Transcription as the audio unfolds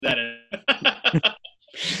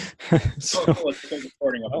Oh, So cool. It's still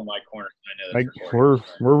recording up in well, my corner. I know I, that's recording.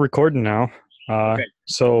 we're recording now. Okay.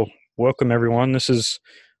 So welcome everyone. This is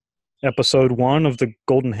episode one of the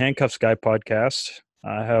Golden Handcuffs Guy podcast.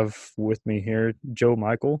 I have with me here Joe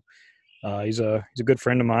Michael. He's a good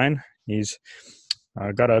friend of mine. He's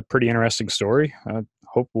got a pretty interesting story.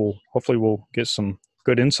 Hopefully we'll get some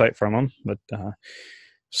good insight from him, but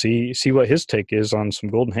see what his take is on some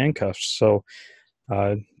golden handcuffs. So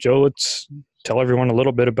Joe, let's tell everyone a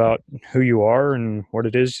little bit about who you are and what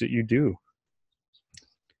it is that you do.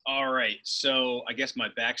 All right. So I guess my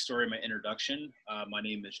backstory, my introduction. My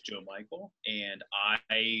name is Joe Michael, and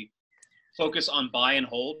I focus on buy and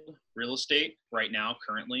hold real estate right now.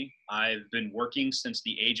 Currently, I've been working since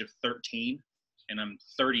the age of 13, and I'm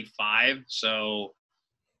 35. So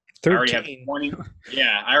I already have 13. 20.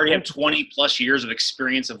 Yeah, I already have 20 plus years of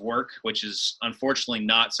experience of work, which is unfortunately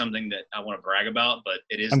not something that I want to brag about, but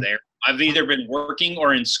it is I'm, there. I've either been working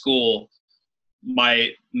or in school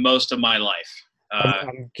most of my life,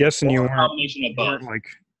 I'm guessing or you a combination of both. weren't like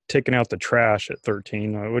taking out the trash at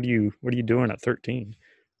 13. What are you doing at 13?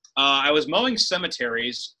 I was mowing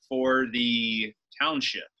cemeteries for the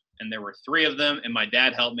township, and there were three of them, and my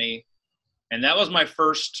dad helped me, and that was my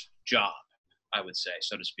first job, I would say,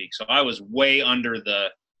 so to speak. So I was way under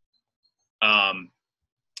um,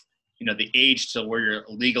 the age to where you're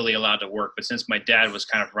legally allowed to work. But since my dad was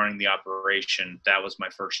kind of running the operation, that was my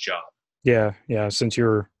first job. Yeah. Since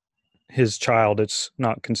you're his child, it's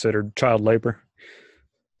not considered child labor.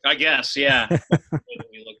 I guess, yeah.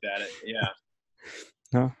 We looked at it, yeah.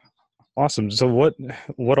 No, awesome. So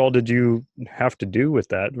what all did you have to do with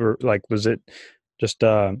that? Or like, was it just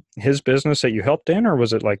his business that you helped in, or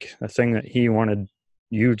was it like a thing that he wanted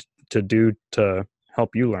you to do to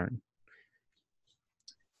help you learn?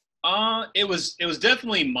 It was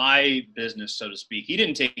definitely my business, so to speak. He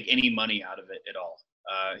didn't take any money out of it at all.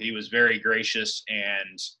 He was very gracious,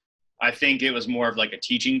 and I think it was more of like a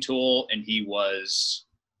teaching tool, and he was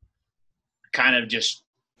kind of just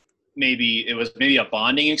maybe a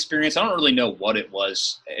bonding experience. I don't really know what it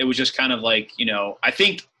was. It was just kind of like, I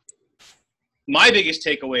think my biggest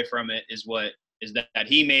takeaway from it is that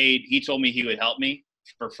he told me he would help me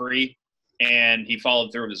for free, and he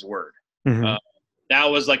followed through with his word. Mm-hmm. Uh, that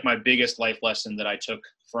was like my biggest life lesson that I took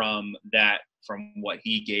from what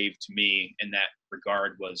he gave to me in that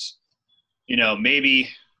regard was, maybe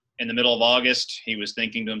in the middle of August, he was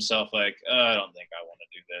thinking to himself like, I don't think I want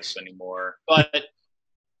to do this anymore. But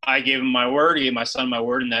I gave him my word, he gave my son my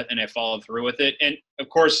word, and I followed through with it. And of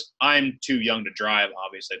course, I'm too young to drive,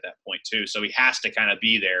 obviously, at that point too. So he has to kind of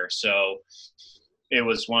be there. So it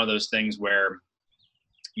was one of those things where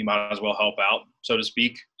you might as well help out, so to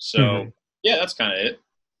speak. So Mm-hmm. yeah, that's kind of it.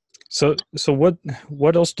 So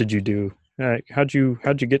what else did you do? How'd you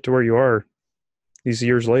get to where you are these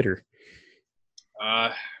years later?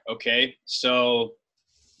 Uh, okay. So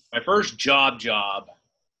my first job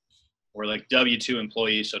were like W-2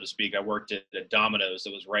 employees, so to speak. I worked at Domino's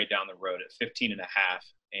that was right down the road at 15 and a half.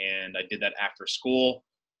 And I did that after school.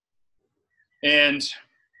 And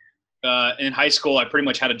in high school, I pretty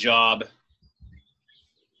much had a job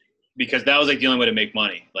because that was like the only way to make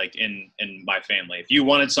money, like in my family. If you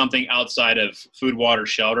wanted something outside of food, water,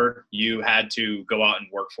 shelter, you had to go out and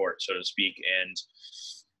work for it, so to speak. And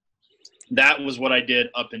that was what I did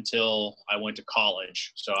up until I went to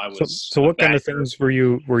college. So I was So a what kind of bagger. things were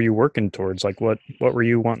you working towards? Like what were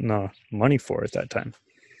you wanting the money for at that time?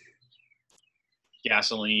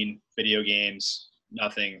 Gasoline, video games,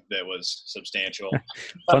 nothing that was substantial.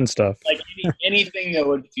 Fun stuff. Like anything that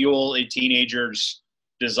would fuel a teenager's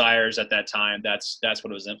desires at that time. That's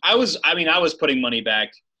what it was. I was putting money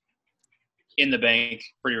back in the bank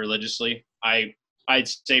pretty religiously. I'd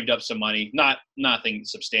saved up some money, nothing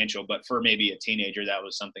substantial, but for maybe a teenager, that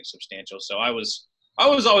was something substantial. So I was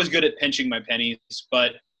always good at pinching my pennies,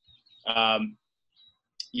 but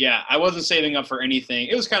yeah, I wasn't saving up for anything.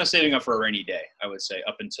 It was kind of saving up for a rainy day, I would say,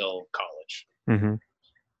 up until college. Mm-hmm.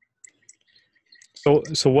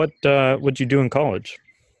 So what'd you do in college?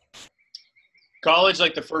 College,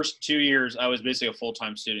 like the first 2 years, I was basically a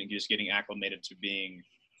full-time student, just getting acclimated to being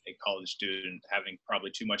a college student, having probably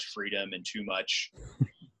too much freedom and too much,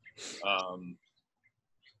 um,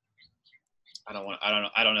 I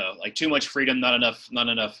don't know, like too much freedom, not enough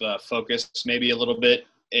focus, maybe a little bit.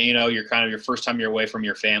 And, you're kind of your first time you're away from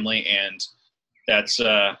your family, and that's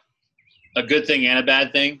a good thing and a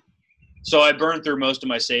bad thing. So I burned through most of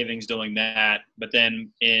my savings doing that. But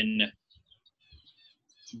then in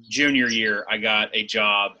junior year, I got a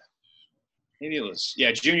job. Maybe it was,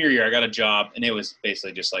 yeah, junior year, I got a job, and it was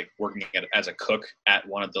basically just like working as a cook at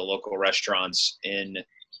one of the local restaurants in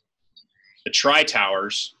the Tri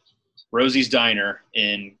Towers. Rosie's Diner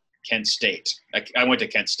in Kent State. I went to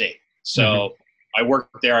Kent State. So I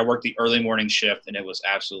worked there. I worked the early morning shift, and it was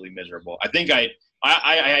absolutely miserable. I think I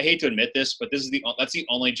hate to admit this, but that's the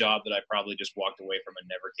only job that I probably just walked away from and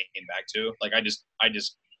never came back to. Like I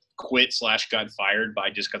just quit / got fired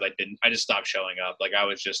because I just stopped showing up. Like I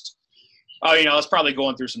was just, I was probably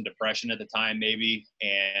going through some depression at the time maybe.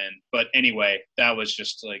 But anyway, that was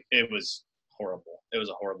just like, it was horrible. It was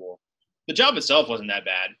a horrible, the job itself wasn't that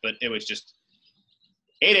bad, but it was just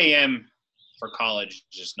 8 a.m. for college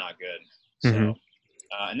is just not good. So,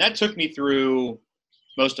 and that took me through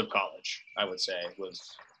most of college, I would say,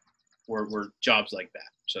 were jobs like that,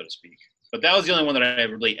 so to speak. But that was the only one that I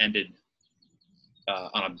really ended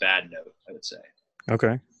on a bad note, I would say.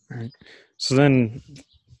 Okay. All right. So then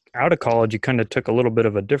out of college, you kind of took a little bit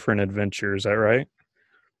of a different adventure. Is that right?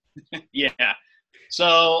 Yeah.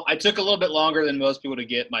 So I took a little bit longer than most people to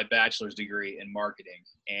get my bachelor's degree in marketing.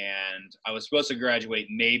 And I was supposed to graduate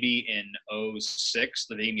maybe in 06,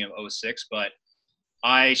 the beginning of 06, but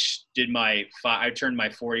I turned my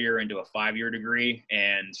 4-year into a 5-year degree,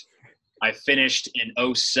 and I finished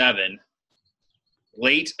in 07,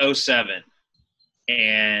 late 07.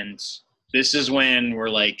 And this is when we're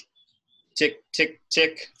like tick, tick,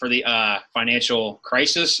 tick for the financial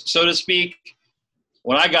crisis, so to speak.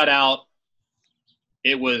 When I got out,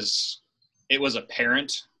 it was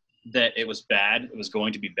apparent that it was bad. It was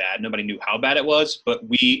going to be bad. Nobody knew how bad it was, but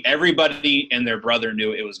everybody and their brother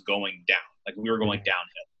knew it was going down. Like we were going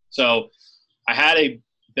downhill. So I had a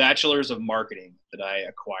bachelor's of marketing that I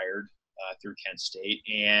acquired through Kent State,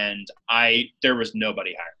 and there was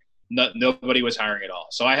nobody hiring. Nobody was hiring at all.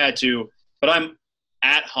 So I had to, but I'm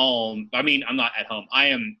at home. I mean, I'm not at home. I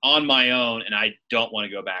am on my own, and I don't want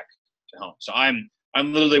to go back to home. So I'm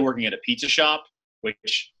literally working at a pizza shop,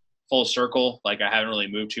 which full circle, like I haven't really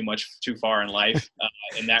moved too far in life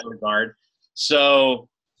in that regard. So,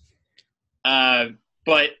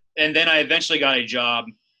 and then I eventually got a job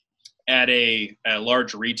at a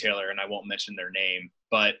large retailer, and I won't mention their name,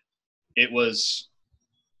 but it was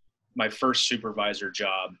my first supervisor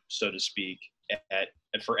job, so to speak,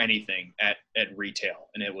 for anything at retail.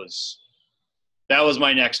 And that was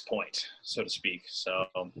my next point, so to speak. So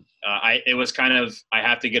it was kind of, I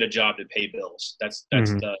have to get a job to pay bills. That's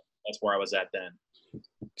where I was at then.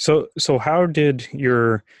 So how did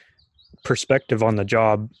your perspective on the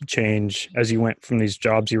job change as you went from these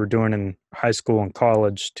jobs you were doing in high school and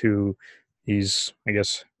college to these, I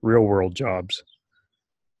guess, real world jobs?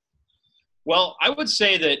 Well, I would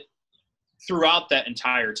say that throughout that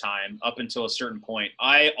entire time, up until a certain point,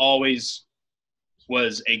 I always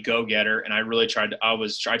was a go-getter, and I tried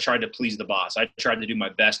to please the boss. I tried to do my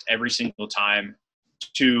best every single time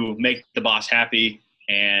to make the boss happy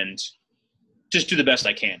and just do the best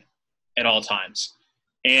I can at all times.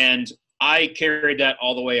 And I carried that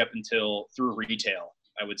all the way up until through retail,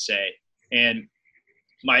 I would say. And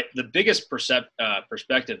the biggest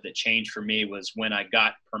perspective that changed for me was when I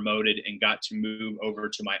got promoted and got to move over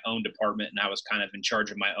to my own department, and I was kind of in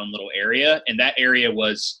charge of my own little area. And that area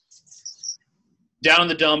was down in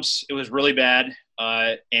the dumps. It was really bad.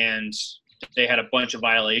 And they had a bunch of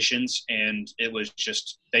violations, and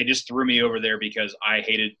they just threw me over there because I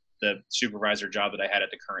hated the supervisor job that I had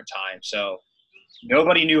at the current time. So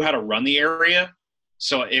nobody knew how to run the area.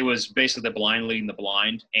 So it was basically the blind leading the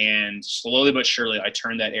blind. And slowly but surely, I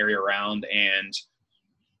turned that area around, and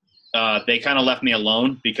they kind of left me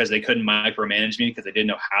alone because they couldn't micromanage me because they didn't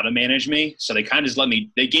know how to manage me. So they kind of just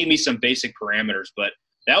they gave me some basic parameters, but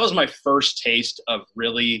that was my first taste of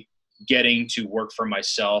really getting to work for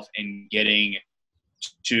myself and getting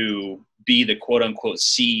to be the quote unquote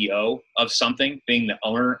CEO of something, being the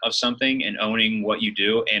owner of something and owning what you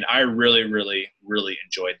do. And I really, really, really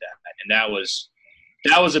enjoyed that. And that was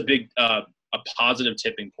a big, a positive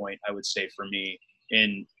tipping point, I would say, for me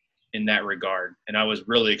in that regard. And I was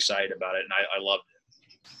really excited about it, and I loved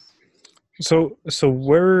it. So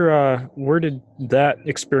where did that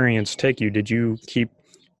experience take you? Did you keep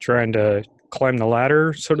trying to climb the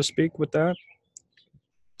ladder, so to speak, with that?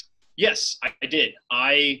 Yes, I did.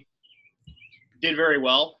 I did very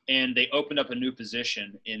well, and they opened up a new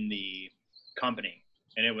position in the company.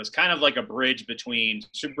 And it was kind of like a bridge between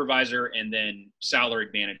supervisor and then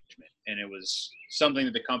salaried management. And it was something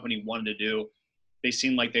that the company wanted to do. They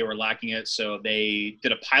seemed like they were lacking it. So they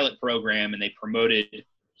did a pilot program, and they promoted,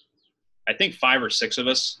 I think, 5 or 6 of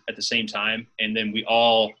us at the same time. And then we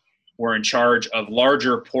all were in charge of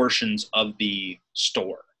larger portions of the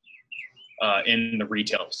store in the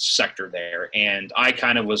retail sector there. And I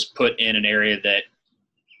kind of was put in an area that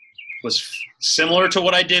was similar to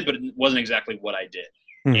what I did, but it wasn't exactly what I did.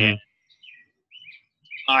 Mm-hmm. And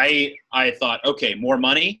I thought, okay, more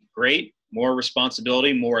money, great. More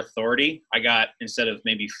responsibility, more authority. I got, instead of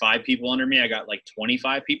maybe 5 people under me, I got like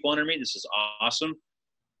 25 people under me. This is awesome.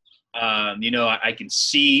 I can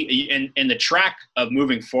see, and the track of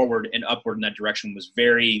moving forward and upward in that direction was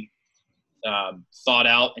very thought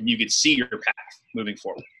out, and you could see your path moving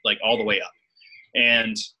forward, like all the way up.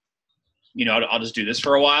 And I'll just do this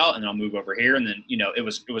for a while, and then I'll move over here, and then it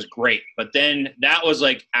was great. But then that was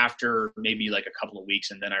like after maybe like a couple of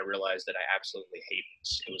weeks, and then I realized that I absolutely hate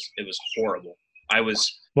this. It was horrible.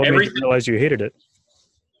 What made you realize you hated it?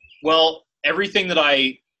 Well, everything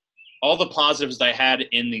all the positives that I had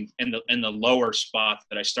in the lower spot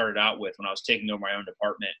that I started out with when I was taking over my own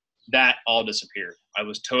department, that all disappeared. I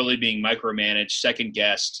was totally being micromanaged, second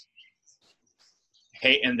guessed.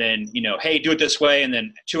 Hey, and then, hey, do it this way. And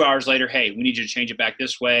then 2 hours later, hey, we need you to change it back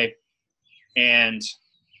this way. And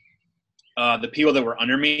the people that were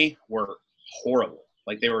under me were horrible.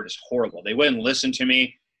 Like, they were just horrible. They wouldn't listen to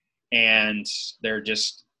me, and they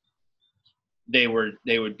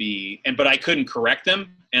would be, but I couldn't correct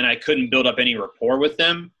them, and I couldn't build up any rapport with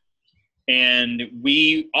them. And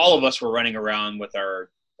all of us were running around with our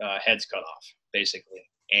heads cut off, basically.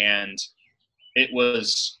 And there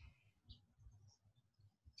was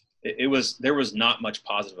not much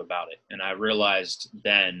positive about it. And I realized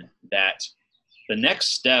then that the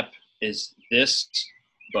next step is this,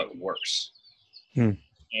 but worse.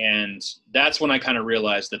 And that's when I kind of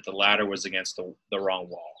realized that the ladder was against the wrong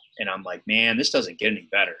wall. And I'm like, man, this doesn't get any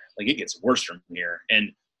better. Like, it gets worse from here.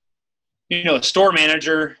 And, a store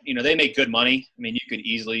manager, they make good money. I mean, you could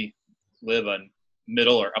easily live a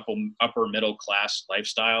middle or upper middle class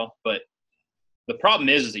lifestyle. But the problem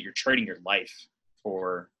is that you're trading your life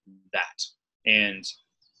for that. And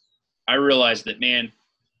I realized that, man,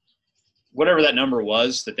 whatever that number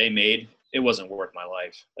was that they made, it wasn't worth my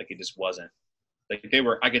life. Like, it just wasn't. Like,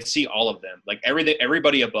 I could see all of them. Like,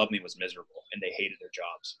 everybody above me was miserable, and they hated their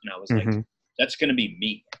jobs. And I was like, that's going to be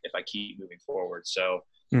me if I keep moving forward. So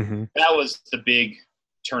that was the big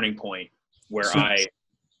turning point where So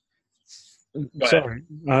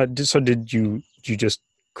did you just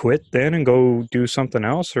quit then and go do something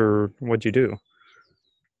else, or what'd you do?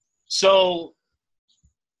 So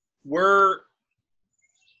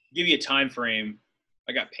give you a time frame.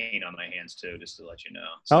 I got pain on my hands too, just to let you know.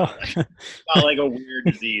 It's not like a weird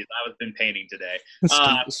disease. I've been painting today.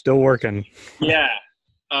 Still working. Yeah.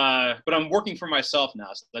 But I'm working for myself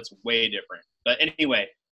now, so that's way different. But anyway,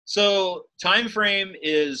 so time frame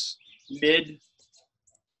is mid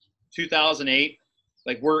 2008.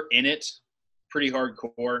 Like, we're in it pretty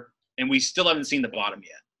hardcore, and we still haven't seen the bottom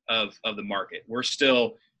yet of the market. We're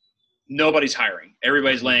still – nobody's hiring.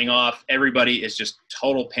 Everybody's laying off. Everybody is just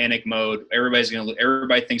total panic mode. Everybody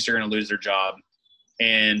thinks they're going to lose their job.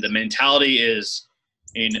 And the mentality is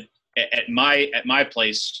at my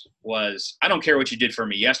place was, I don't care what you did for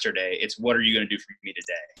me yesterday. It's what are you going to do for me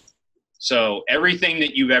today? So everything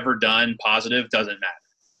that you've ever done positive doesn't matter.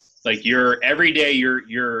 Like, every day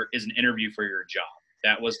is an interview for your job.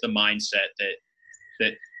 That was the mindset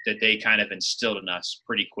that they kind of instilled in us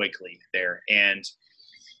pretty quickly there. And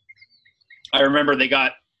I remember we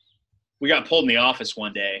got pulled in the office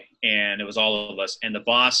one day, and it was all of us, and the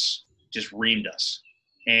boss just reamed us.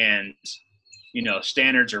 And,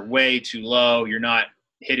 standards are way too low. You're not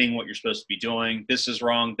hitting what you're supposed to be doing. This is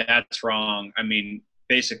wrong. That's wrong. I mean,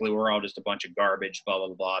 basically, we're all just a bunch of garbage, blah,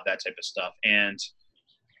 blah, blah, that type of stuff. And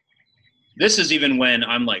this is even when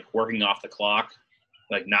I'm, like, working off the clock,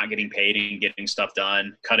 like, not getting paid and getting stuff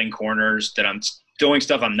done, cutting corners, that I'm doing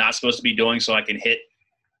stuff I'm not supposed to be doing so I can hit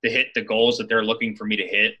the goals that they're looking for me to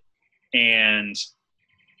hit. And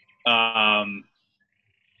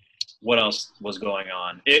what else was going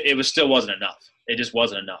on? It still wasn't enough. It just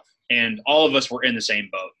wasn't enough. And all of us were in the same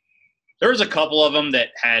boat. There was a couple of them that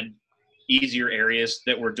had easier areas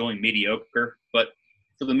that were doing mediocre, but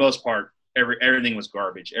for the most part, everything was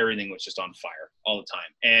garbage. Everything was just on fire all the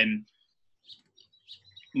time. And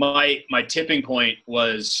my tipping point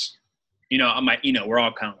was, we're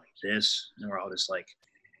all kind of like this, and we're all just like,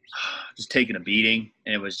 just taking a beating.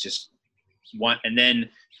 And it was just one. And then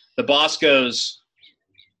the boss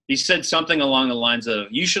he said something along the lines of,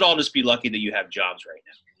 you should all just be lucky that you have jobs right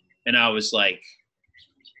now. And I was like,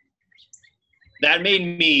 that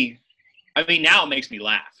made me, now it makes me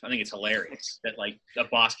laugh. I think it's hilarious that, like, a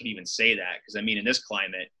boss could even say that. Cause in this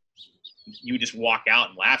climate, you would just walk out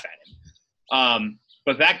and laugh at him.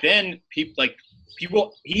 But back then he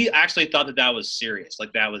actually thought that was serious.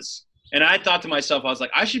 Like, that was, and I thought to myself, I was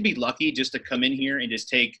like, I should be lucky just to come in here and just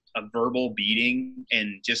take a verbal beating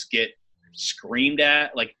and just get screamed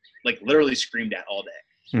at, like literally screamed at all day.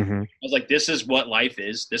 Mm-hmm. I was like, this is what life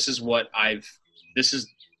is. This is what this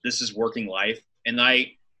is working life. And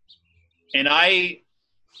then I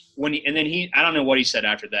don't know what he said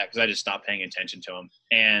after that, because I just stopped paying attention to him.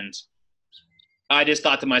 And I just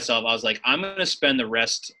thought to myself, I was like, I'm going to spend the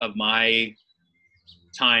rest of my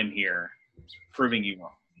time here proving you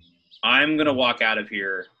wrong. I'm going to walk out of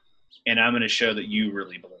here and I'm going to show that you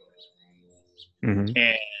really believe it. Mm-hmm.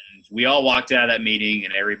 And we all walked out of that meeting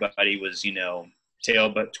and everybody was, tail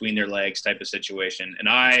between their legs type of situation. And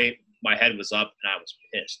my head was up and I was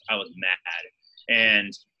pissed. I was mad.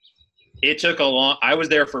 And it took I was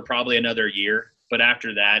there for probably another year, but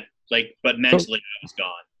after that, but mentally I was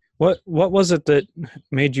gone. What was it that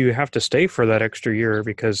made you have to stay for that extra year?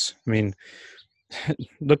 Because, I mean,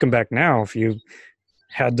 looking back now, if you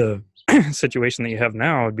had the situation that you have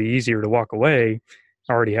now, it'd be easier to walk away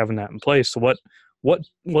already having that in place. So what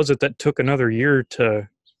was it that took another year to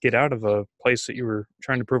get out of a place that you were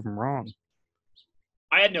trying to prove them wrong?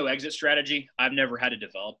 I had no exit strategy. I've never had to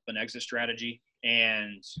develop an exit strategy.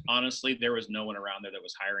 And honestly, there was no one around there that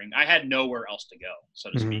was hiring. I had nowhere else to go, so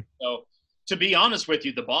to speak. So to be honest with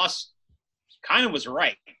you, the boss kind of was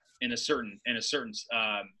right in a certain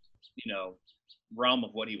realm of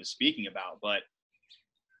what he was speaking about. But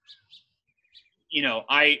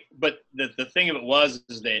but the thing of it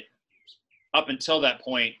is that up until that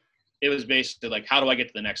point, it was basically like, how do I get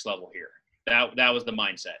to the next level here? That was the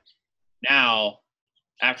mindset. Now,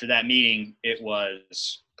 after that meeting, it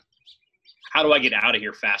was, how do I get out of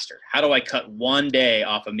here faster? How do I cut one day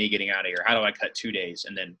off of me getting out of here? How do I cut 2 days?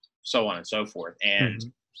 And then so on and so forth. And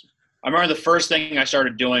I remember the first thing I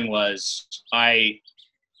started doing was I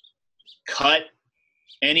cut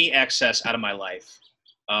any excess out of my life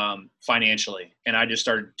financially. And I just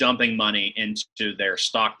started dumping money into their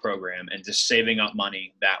stock program and just saving up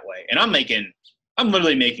money that way. And I'm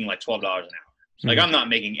literally making like $12 an hour. Like I'm not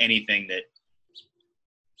making anything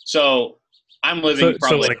so I'm living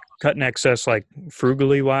probably. So like cutting excess, like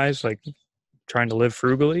frugally wise, like trying to live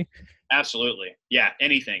frugally? Absolutely. Yeah.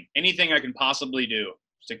 Anything I can possibly do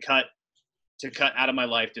to cut out of my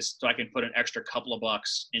life just so I can put an extra couple of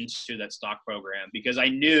bucks into that stock program, because I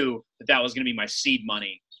knew that was going to be my seed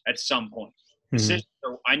money at some point.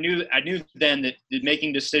 I knew then that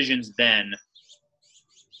making decisions then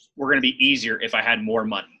were going to be easier if I had more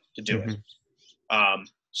money to do it.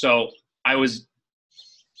 So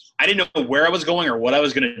I didn't know where I was going or what I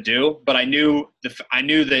was going to do, but I knew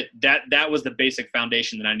that was the basic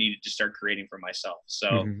foundation that I needed to start creating for myself. So,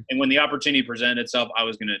 and when the opportunity presented itself, I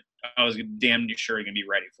was damn sure going to be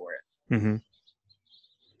ready for it.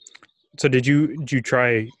 So did you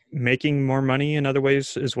try making more money in other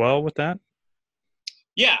ways as well with that?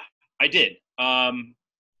 Yeah, I did.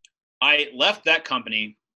 I left that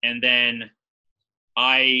company and then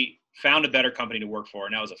I found a better company to work for,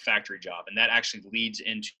 and that was a factory job. And that actually leads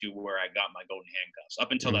into where I got my golden handcuffs.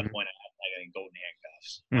 Up until that point, I had golden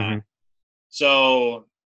handcuffs. So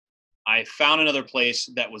I found another place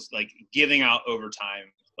that was like giving out overtime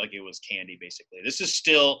like it was candy, basically. This is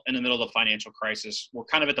still in the middle of the financial crisis. We're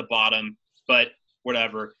kind of at the bottom, but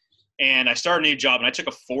whatever. And I started a new job, and I took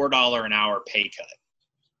a $4 an hour pay cut.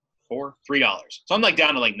 $3. So I'm like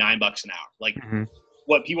down to like $9 an hour. Like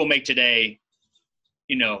what people make today,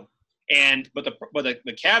 but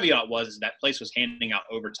the caveat was that place was handing out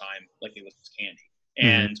overtime like it was candy.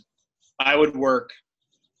 And I would work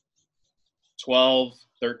 12,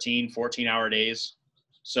 13, 14-hour days.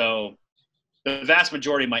 So the vast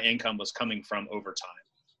majority of my income was coming from overtime.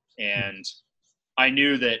 And I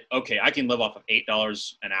knew that, okay, I can live off of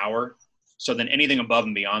 $8 an hour. So then anything above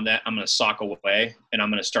and beyond that, I'm going to sock away, and I'm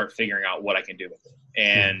going to start figuring out what I can do with it.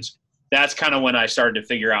 And that's kind of when I started to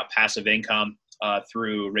figure out passive income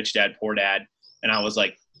through Rich Dad, Poor Dad. And I was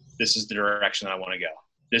like, this is the direction that I want to go.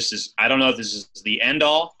 I don't know if this is the end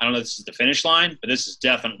all. I don't know if this is the finish line, but this is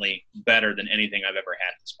definitely better than anything I've ever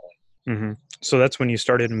had at this point. So that's when you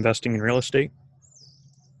started investing in real estate?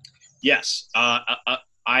 Yes.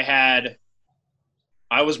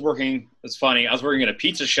 I was working, it's funny, I was working at a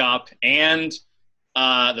pizza shop and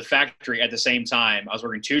the factory at the same time. I was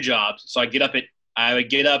working 2 jobs. So I would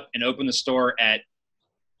get up and open the store at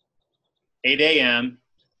 8 a.m.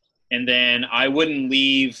 and then I wouldn't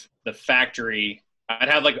leave the factory. I'd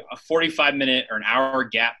have like a 45-minute or an hour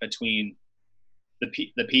gap between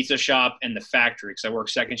the pizza shop and the factory, because I work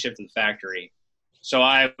second shift at the factory. So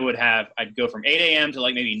I'd go from 8 a.m. to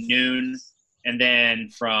like maybe noon, and then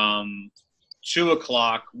from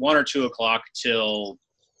 1 or 2 o'clock till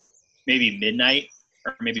maybe midnight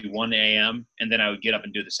or maybe 1 a.m. And then I would get up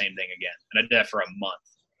and do the same thing again. And I did that for a month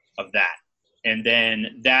of that. And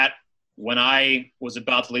then that when I was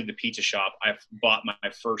about to leave the pizza shop, I bought my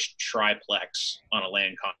first triplex on a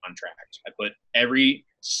land contract. I put every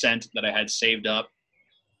cent that I had saved up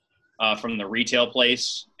from the retail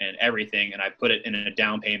place and everything, and I put it in a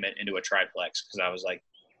down payment into a triplex because I was like,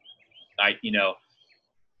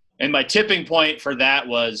 and my tipping point for that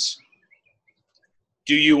was,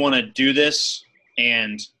 do you want to do this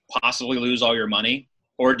and possibly lose all your money?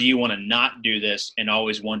 Or do you want to not do this and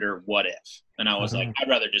always wonder what if? And I was like, I'd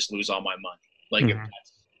rather just lose all my money. Like if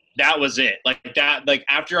that was it. Like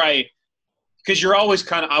after because you're always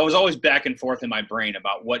I was always back and forth in my brain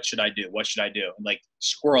about what should I do? What should I do? Like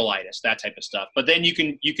squirrelitis, that type of stuff. But then you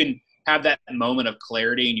can have that moment of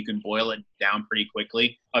clarity and you can boil it down pretty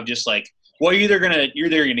quickly of just like, well, you're either gonna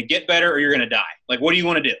get better or you're gonna die. Like, what do you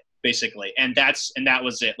want to do? Basically. And that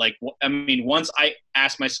was it. Like, I mean, once I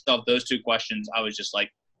asked myself those two questions, I was just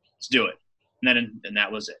like, let's do it. And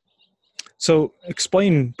that was it. So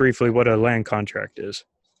explain briefly what a land contract is.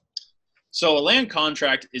 So a land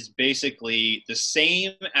contract is basically the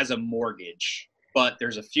same as a mortgage, but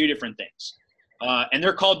there's a few different things. And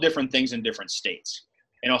they're called different things in different states.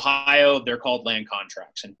 In Ohio, they're called land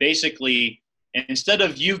contracts. And basically, instead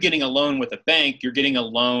of you getting a loan with a bank, you're getting a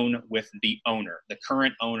loan with the owner, the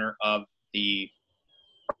current owner of the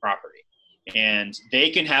property. And they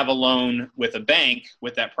can have a loan with a bank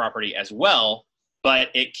with that property as well, but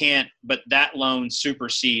that loan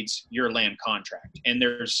supersedes your land contract. And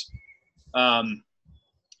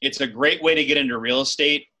it's a great way to get into real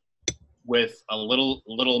estate with a little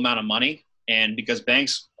amount of money. And because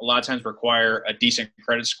banks a lot of times require a decent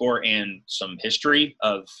credit score and some history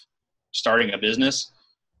of starting a business.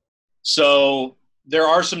 So there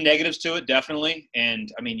are some negatives to it, definitely.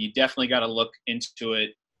 And I mean, you definitely got to look into it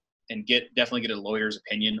and definitely get a lawyer's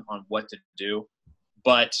opinion on what to do,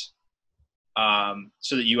 but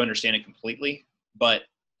so that you understand it completely. But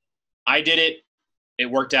I did it. It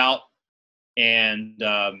worked out. And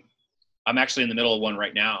I'm actually in the middle of one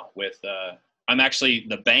right now I'm actually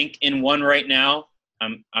the bank in one right now.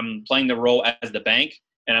 I'm playing the role as the bank,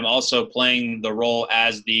 and I'm also playing the role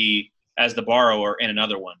as the borrower in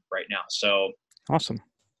another one right now. So awesome.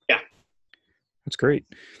 Yeah. That's great.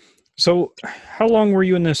 So how long were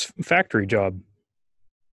you in this factory job?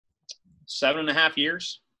 7.5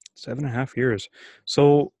 years. 7.5 years.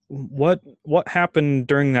 So what happened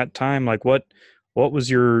during that time? Like what was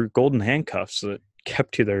your golden handcuffs that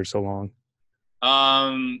kept you there so long?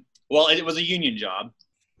 Well, it was a union job.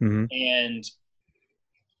 Mm-hmm. And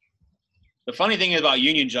the funny thing about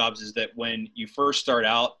union jobs is that when you first start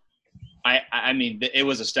out, I mean, it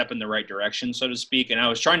was a step in the right direction, so to speak. And I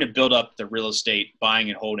was trying to build up the real estate buying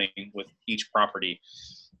and holding with each property.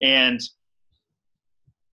 And,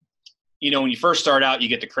 when you first start out, you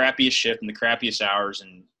get the crappiest shift and the crappiest hours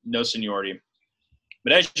and no seniority.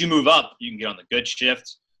 But as you move up, you can get on the good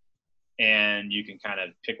shift and you can kind of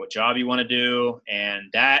pick what job you want to do. And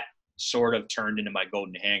that sort of turned into my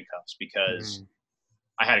golden handcuffs because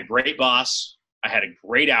I had a great boss. I had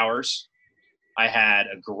great hours. I had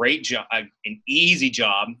a great job, an easy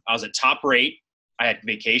job. I was at top rate. I had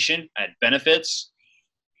vacation. I had benefits.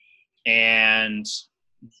 And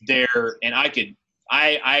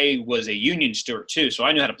I was a union steward too. So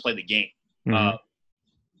I knew how to play the game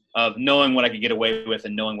of knowing what I could get away with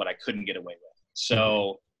and knowing what I couldn't get away with.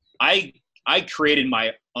 So I created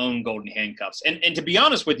my own golden handcuffs. And to be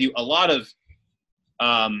honest with you, a lot of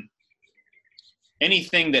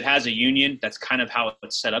anything that has a union, that's kind of how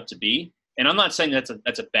it's set up to be. And I'm not saying that's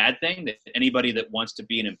a bad thing, that anybody that wants to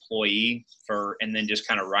be an employee and then just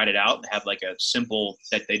kind of ride it out and have like a simple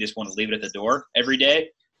that they just want to leave it at the door every day.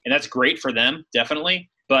 And that's great for them, definitely.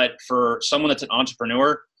 But for someone that's an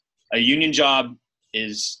entrepreneur, a union job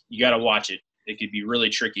you got to watch it. It could be really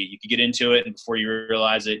tricky. You could get into it, and before you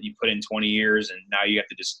realize it, you put in 20 years, and now you have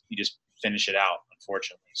to just finish it out,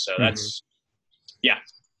 unfortunately. So that's, yeah.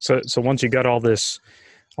 So once you got all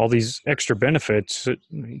these extra benefits, it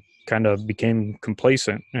kind of became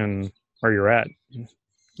complacent and where you're at.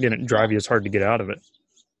 Didn't drive you as hard to get out of it.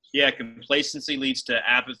 Yeah, complacency leads to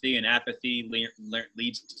apathy, and apathy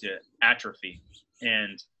leads to atrophy.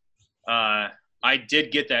 And I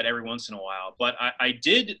did get that every once in a while, but I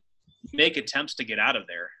did make attempts to get out of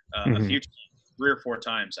there a few times, 3 or 4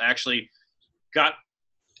 times. I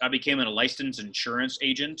became a licensed insurance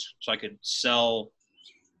agent, so I could sell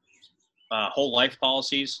whole life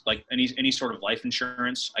policies, like any sort of life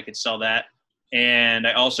insurance. I could sell that. And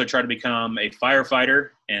I also tried to become a firefighter,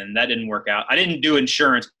 and that didn't work out. I didn't do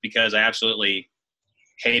insurance because I absolutely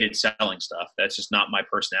hated selling stuff. That's just not my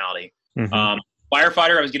personality.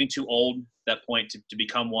 Firefighter, I was getting too old at that point to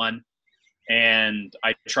become one. And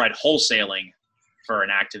I tried wholesaling for an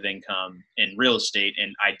active income in real estate.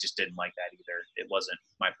 And I just didn't like that either. It wasn't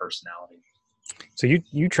my personality. So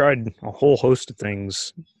you tried a whole host of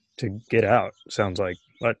things to get out, sounds like.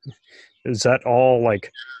 But is that all like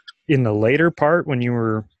in the later part when you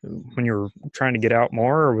were trying to get out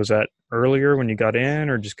more, or was that earlier when you got in,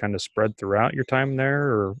 or just kind of spread throughout your time there,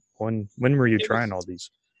 or when were you trying all these?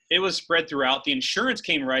 It was spread throughout. The insurance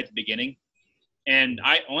came right at the beginning. And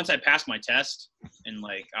once I passed my test and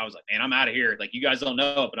like, I was like, man, I'm out of here. Like, you guys don't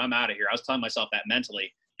know, but I'm out of here. I was telling myself that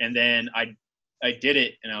mentally. And then I did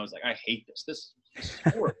it and I was like, I hate this. This is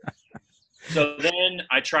horrible. So then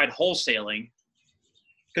I tried wholesaling,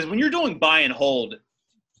 because when you're doing buy and hold,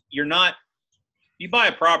 you buy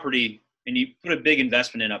a property and you put a big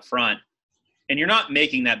investment in up front, and you're not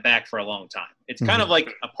making that back for a long time. It's kind of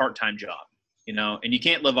like a part-time job, you know, and you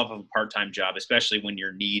can't live off of a part-time job, especially when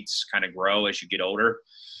your needs kind of grow as you get older.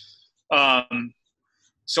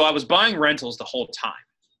 So I was buying rentals the whole time.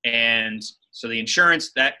 And so the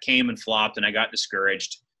insurance, that came and flopped and I got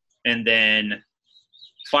discouraged. And then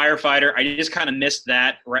firefighter, I just kind of missed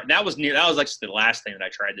that. That was like the last thing that I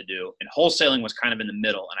tried to do. And wholesaling was kind of in the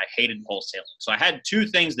middle, and I hated wholesaling. So I had two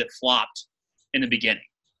things that flopped in the beginning.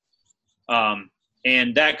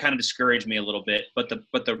 And that kind of discouraged me a little bit, but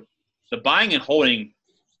the buying and holding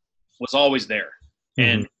was always there. Mm-hmm.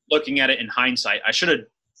 And looking at it in hindsight, I should have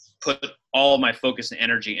put all my focus and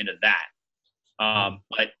energy into that.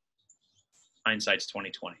 But hindsight's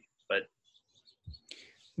 2020. But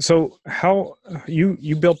so how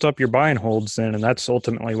you built up your buy and holds then, and that's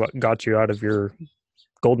ultimately what got you out of your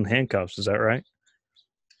golden handcuffs. Is that right?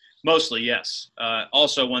 Mostly, yes.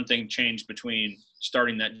 Also, one thing changed between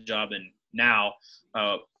starting that job and now.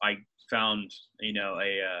 I found,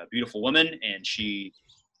 a beautiful woman, and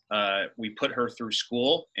we put her through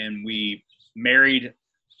school, and we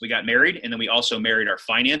got married, and then we also married our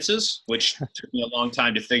finances, which took me a long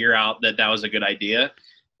time to figure out that was a good idea.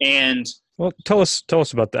 And well, tell us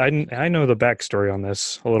about that. I know the backstory on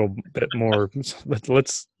this a little bit more, but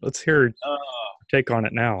let's hear your take on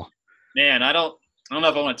it now. Man, I don't know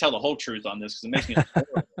if I want to tell the whole truth on this, because it makes me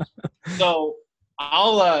horrible. So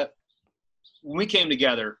when we came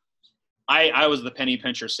together, I was the penny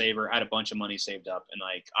pincher saver. I had a bunch of money saved up, and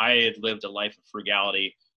like I had lived a life of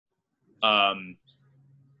frugality,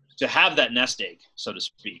 to have that nest egg, so to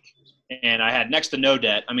speak. And I had next to no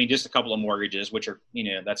debt. I mean, just a couple of mortgages, which are,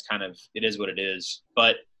 that's kind of, it is what it is.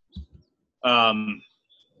 But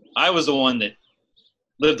I was the one that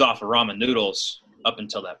lived off of ramen noodles up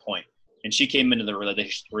until that point. And she came into the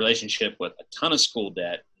relationship with a ton of school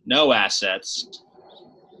debt, no assets,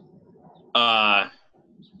 no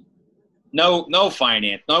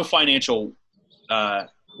financial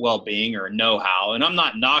well-being or know-how. And I'm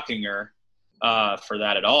not knocking her for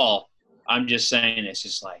that at all. I'm just saying, it's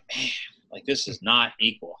just like, man, like this is not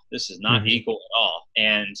equal. This is not equal at all.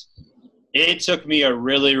 And it took me a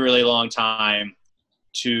really, really long time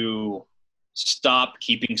to stop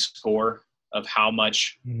keeping score of how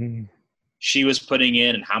much she was putting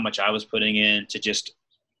in and how much I was putting in, to just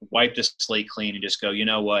wipe the slate clean and just go, you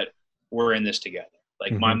know what, we're in this together.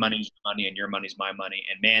 Like my money's your money and your money's my money.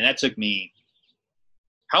 And man, that took me,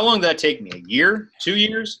 how long did that take me? A year? 2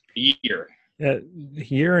 years? A year. A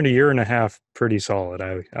year and a year and a half, pretty solid,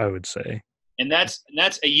 I would say. And that's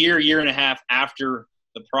a year and a half after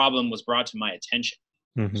the problem was brought to my attention.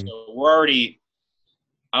 So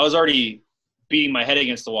I was already beating my head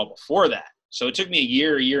against the wall before that. So it took me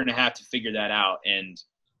a year and a half to figure that out. And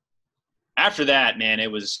after that, man,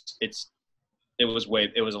 it was a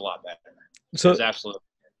lot better. So it was absolutely.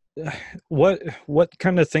 What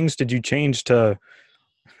kind of things did you change to?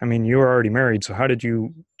 I mean, you were already married, so how did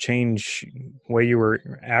you change the way you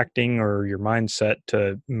were acting or your mindset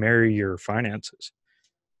to marry your finances?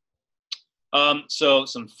 So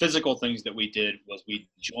some physical things that we did was we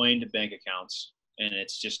joined bank accounts, and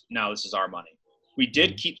it's just, now this is our money. We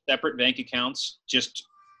did keep separate bank accounts just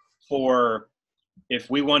for if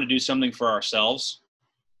we want to do something for ourselves.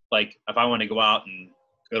 Like if I want to go out and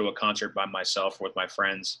go to a concert by myself or with my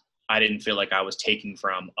friends, I didn't feel like I was taking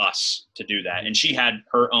from us to do that. And she had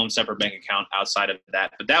her own separate bank account outside of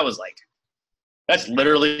that. But that's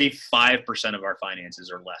literally 5% of our finances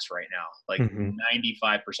or less right now. Like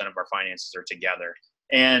 95% of our finances are together.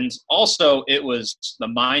 And also it was the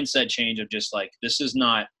mindset change of just like, this is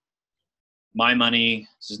not my money.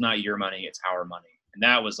 This is not your money. It's our money. And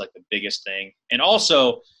that was like the biggest thing. And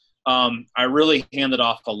also I really handed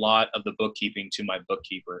off a lot of the bookkeeping to my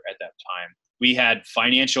bookkeeper at that time. We had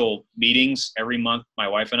financial meetings every month, my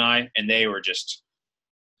wife and I, and they were just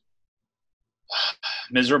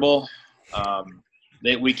miserable.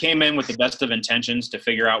 we came in with the best of intentions to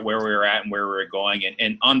figure out where we were at and where we were going.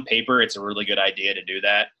 And on paper, it's a really good idea to do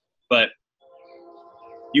that. But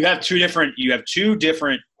you have two different,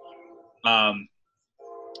 I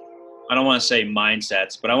don't want to say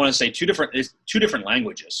mindsets, but I want to say two different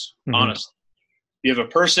languages, honestly. You have a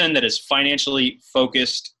person that is financially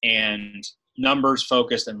focused and numbers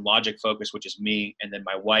focused and logic focused, which is me. And then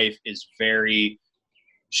my wife is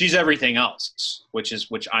she's everything else,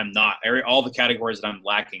 which I'm not. All the categories that I'm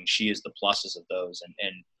lacking, she is the pluses of those.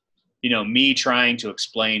 And me trying to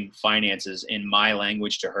explain finances in my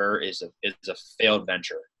language to her is a failed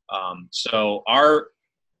venture. So our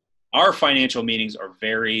financial meetings are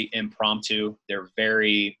very impromptu. They're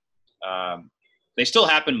very, they still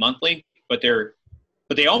happen monthly, but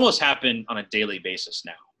they almost happen on a daily basis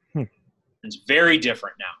now. It's very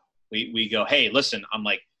different now. We go, hey, listen, I'm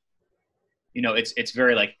like, it's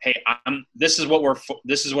very like, hey, this is what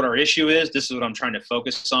our issue is. This is what I'm trying to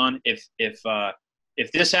focus on. If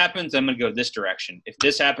this happens, I'm going to go this direction. If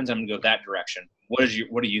this happens, I'm going to go that direction. What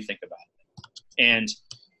do you think about it? And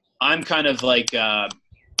I'm kind of like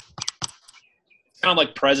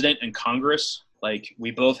president and Congress. Like, we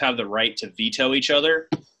both have the right to veto each other.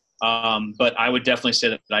 But I would definitely say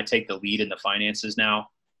that I take the lead in the finances now,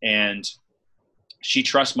 and she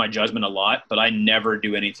trusts my judgment a lot, but I never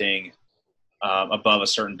do anything above a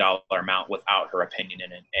certain dollar amount without her opinion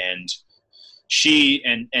in it. And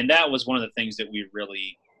that was one of the things that we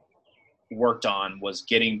really worked on, was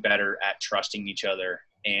getting better at trusting each other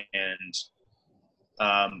and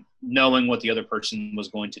knowing what the other person was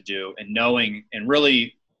going to do, and knowing, and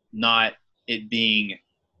really not it being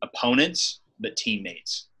opponents, but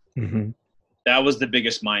teammates. That was the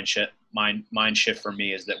biggest mind shift for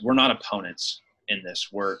me, is that we're not opponents in this,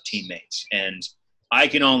 we're teammates. And I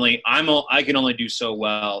can only do so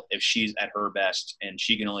well if she's at her best, and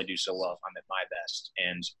she can only do so well if I'm at my best.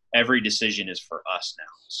 And every decision is for us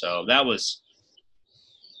now. So that was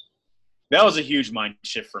a huge mind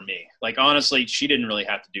shift for me. Like, honestly, she didn't really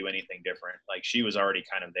have to do anything different. Like, she was already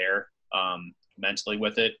kind of there mentally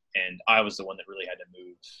with it, and I was the one that really had to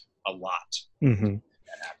move a lot.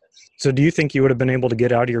 That happened. So do you think you would have been able to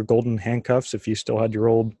get out of your golden handcuffs if you still had your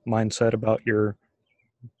old mindset about your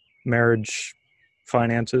marriage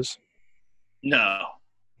finances? No,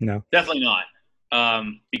 No, definitely not.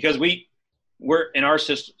 Because we're in our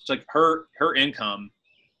system. It's like her income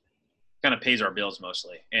kind of pays our bills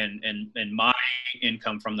mostly, and my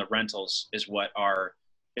income from the rentals is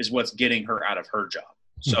what's getting her out of her job.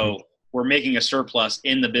 So we're making a surplus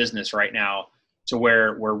in the business right now, to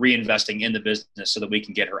where we're reinvesting in the business so that we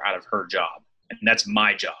can get her out of her job. And that's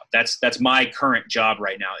my job. That's my current job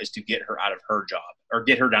right now, is to get her out of her job, or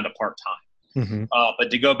get her down to part-time.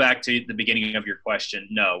 But to go back to the beginning of your question,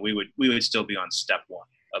 no, we would still be on step one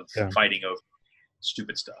of fighting over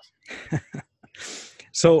stupid stuff.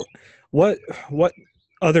 So what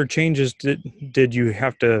other changes did you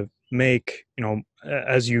have to make,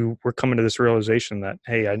 as you were coming to this realization that,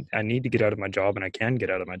 hey, I need to get out of my job, and I can get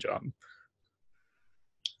out of my job?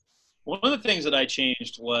 One of the things that I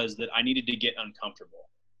changed was that I needed to get uncomfortable.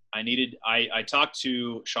 I talked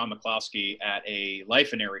to Sean McCloskey at a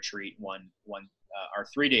Life and Air retreat, our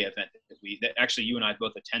 3-day event that actually you and I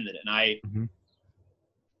both attended. And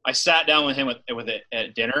I sat down with him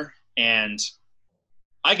at dinner, and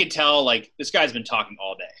I could tell, like, this guy's been talking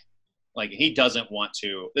all day. Like, he doesn't want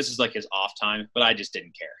to, this is like his off time, but I just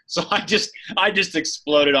didn't care. So I just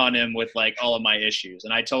exploded on him with, like, all of my issues.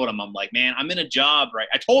 And I told him, I'm like, man, I'm in a job, right?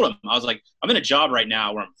 I told him, I was like, I'm in a job right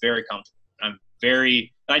now where I'm very comfortable.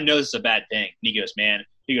 I know this is a bad thing. And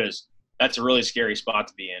he goes, that's a really scary spot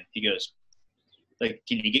to be in. He goes, like,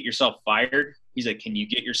 can you get yourself fired? He's like, can you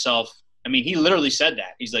get yourself, I mean, he literally said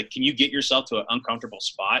that. He's like, can you get yourself to an uncomfortable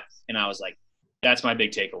spot? And I was like, that's my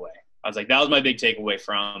big takeaway. I was like, that was my big takeaway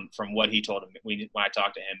from what he told him when I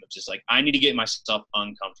talked to him. It's just like, I need to get myself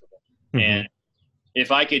uncomfortable. And if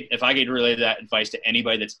I could relay that advice to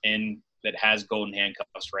anybody that has golden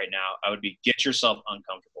handcuffs right now, I would be, get yourself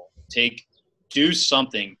uncomfortable. Do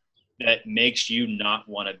something that makes you not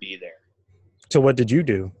want to be there. So what did you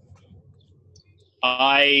do?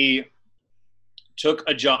 I took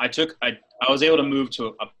a job. I was able to move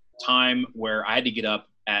to a time where I had to get up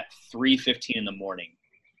at 3:15 in the morning,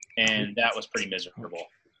 and that was pretty miserable.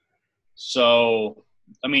 So,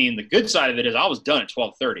 I mean, the good side of it is I was done at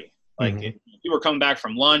 12:30. Like, if people were coming back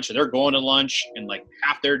from lunch, or they're going to lunch, and like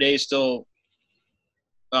half their day still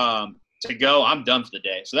to go, I'm done for the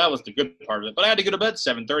day. So that was the good part of it. But I had to go to bed at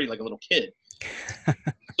 7:30 like a little kid.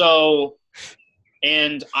 So,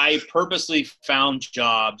 and I purposely found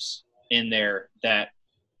jobs in there that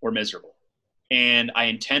were miserable. And I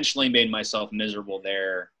intentionally made myself miserable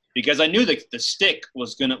there because I knew that the stick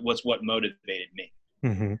was what motivated me.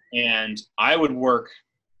 Mm-hmm. And I would work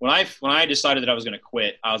when I decided that I was going to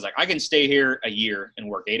quit. I was like, I can stay here a year and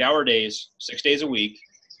work 8-hour days, 6 days a week,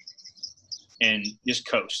 and just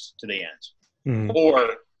coast to the end. Mm-hmm.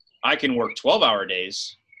 Or I can work 12-hour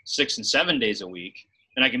days, 6 and 7 days a week,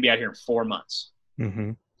 and I can be out here in 4 months.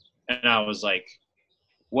 Mm-hmm. And I was like,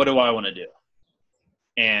 what do I want to do?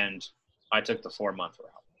 And I took the 4-month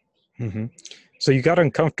route. Mm-hmm. So you got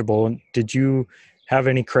uncomfortable. And did you have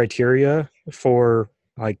any criteria for,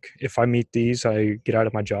 like, if I meet these, I get out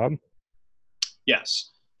of my job?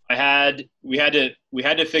 Yes. We had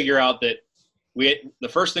to figure out that the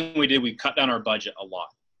first thing we did, we cut down our budget a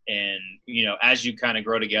lot. And, as you kind of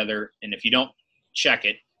grow together, and if you don't check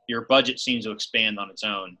it, your budget seems to expand on its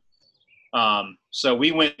own. So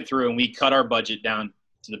we went through and we cut our budget down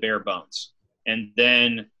to the bare bones. And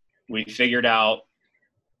then we figured out,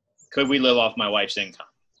 could we live off my wife's income?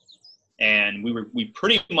 And we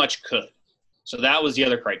pretty much could. So that was the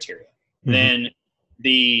other criteria. Mm-hmm.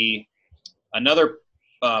 Then another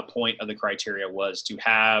point of the criteria was to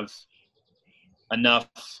have enough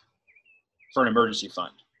for an emergency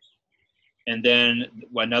fund. And then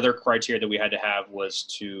another criteria that we had to have was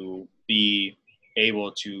to be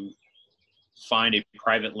able to find a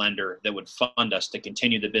private lender that would fund us to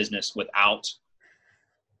continue the business without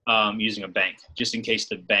using a bank, just in case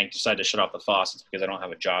the bank decided to shut off the faucets because I don't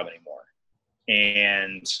have a job anymore.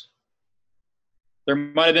 And there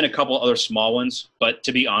might have been a couple other small ones, but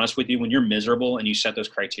to be honest with you, when you're miserable and you set those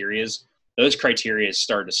criteria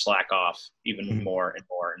started to slack off even more and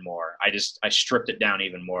more and more. I stripped it down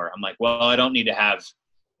even more. I'm like, well, I don't need to have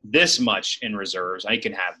this much in reserves. I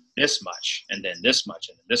can have this much, and then this much,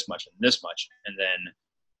 and then this much, and this much. And then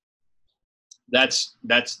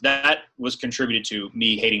that was contributed to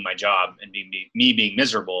me hating my job and me being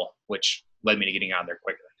miserable, which led me to getting out of there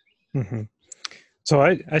quicker. Mm-hmm. So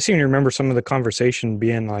I seem to remember some of the conversation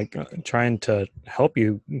being like trying to help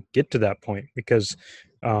you get to that point, because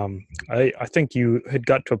I think you had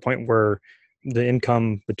got to a point where the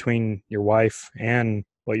income between your wife and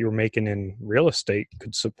what you were making in real estate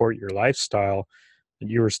could support your lifestyle.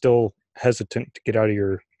 You were still hesitant to get out of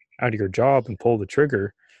your job and pull the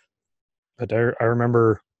trigger. But I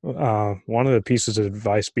remember one of the pieces of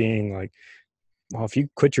advice being like, well, if you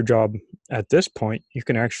quit your job at this point, you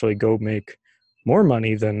can actually go make more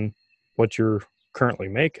money than what you're currently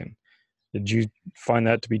making. Did you find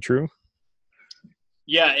that to be true?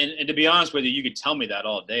 Yeah, and to be honest with you, you could tell me that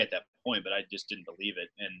all day at that point, but I just didn't believe it.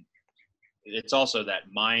 And it's also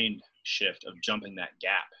that mind shift of jumping that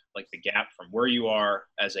gap, like the gap from where you are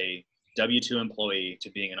as a W-2 employee to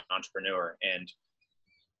being an entrepreneur. And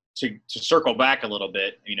to circle back a little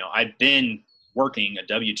bit, I've been working a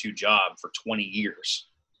W-2 job for 20 years.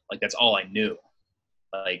 Like, that's all I knew.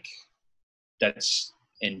 Like,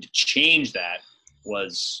 and to change that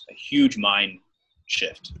was a huge mind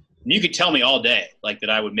shift. And you could tell me all day, like,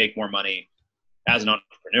 that I would make more money as an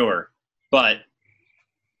entrepreneur, but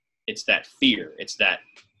it's that fear. It's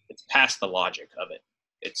past the logic of it.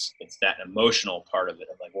 It's that emotional part of it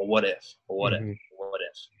of like, well, what if? Well, what if? What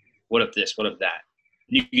if? What if this? What if that?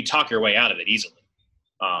 And you can talk your way out of it easily.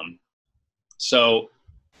 So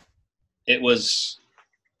it was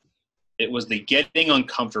the getting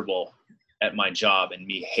uncomfortable at my job and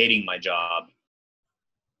me hating my job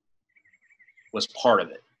was part of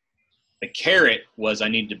it. The carrot was I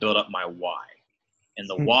needed to build up my why. And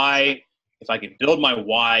the why, if I could build my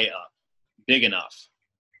why up big enough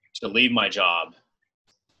to leave my job,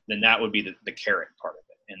 then that would be the carrot part of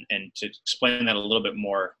it. And to explain that a little bit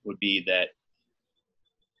more would be that,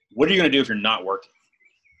 what are you going to do if you're not working?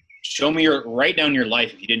 Write down your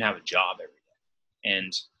life if you didn't have a job every day.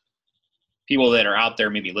 And people that are out there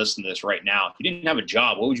maybe listening to this right now, if you didn't have a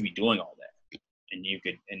job, what would you be doing all day? And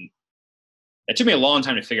it took me a long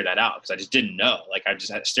time to figure that out because I just didn't know. Like, I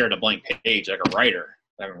just had to stare at a blank page like a writer,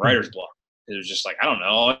 having writer's block. It was just like, I don't know.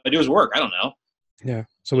 All I do is work. I don't know. Yeah.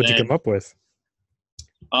 So what'd you come up with?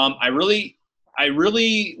 I really,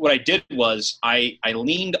 what I did was I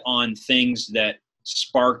leaned on things that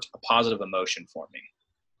sparked a positive emotion for me.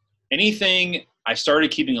 I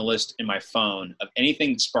started keeping a list in my phone of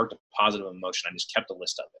anything that sparked a positive emotion. I just kept a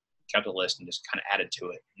list of it, and just kind of added to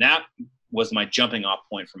it. And that was my jumping off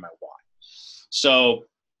point for my why. So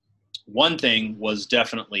one thing was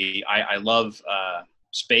definitely, I love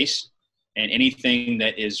space and anything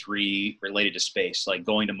that is related to space, like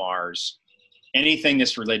going to Mars, anything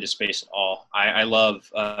that's related to space at all. I love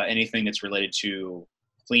anything that's related to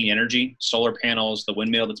clean energy, solar panels, the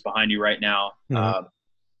windmill that's behind you right now. Mm-hmm.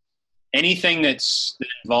 anything that's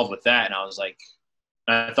involved with that. And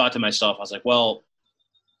I thought to myself, I was like, well,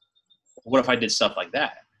 what if I did stuff like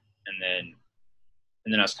that? And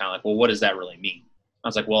then I was kind of like, well, what does that really mean? I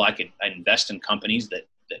was like, well, I invest in companies that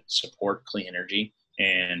support clean energy,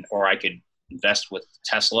 or I could invest with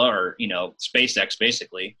Tesla or, SpaceX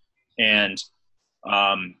basically. And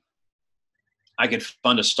I could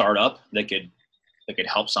fund a startup that could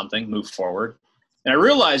help something move forward. And I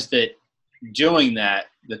realized that doing that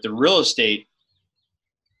the real estate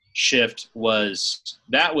shift was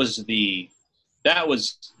not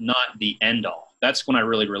the end all. That's when I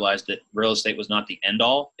really realized that real estate was not the end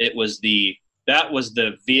all. That was the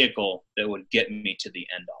vehicle that would get me to the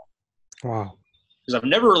end all. Wow. Because I've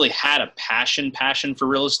never really had a passion for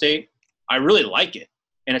real estate. I really like it,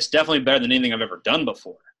 and it's definitely better than anything I've ever done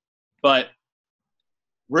before. But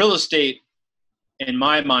real estate, in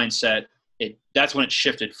my mindset, that's when it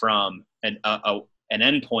shifted from an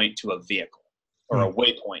endpoint to a vehicle, or a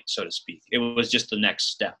waypoint, so to speak. It was just the next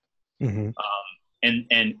step. Mm-hmm.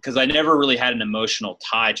 And because I never really had an emotional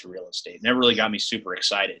tie to real estate, it never really got me super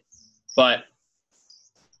excited. But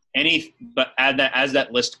as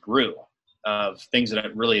that list grew of things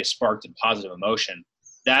that really sparked a positive emotion,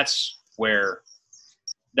 that's what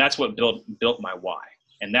built my why.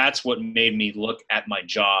 And that's what made me look at my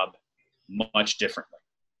job much differently.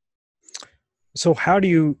 So how do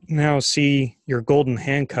you now see your golden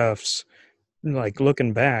handcuffs, like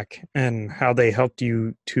looking back, and how they helped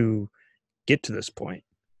you to get to this point?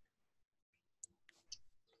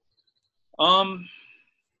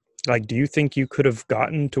 Like, do you think you could have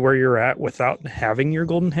gotten to where you're at without having your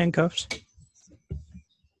golden handcuffs?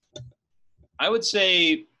 I would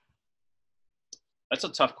say that's a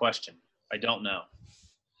tough question. I don't know.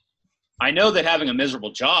 I know that having a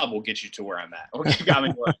miserable job will get you to where I'm at. Or got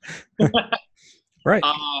me where Right.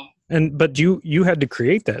 But you had to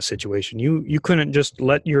create that situation. You couldn't just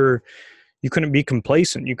you couldn't be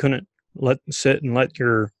complacent. You couldn't let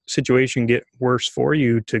your situation get worse for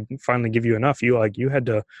you to finally give you enough. You had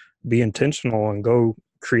to be intentional and go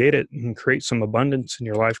create it and create some abundance in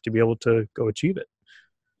your life to be able to go achieve it.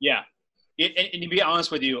 Yeah. And to be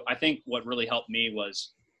honest with you, I think what really helped me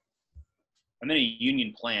was I'm in a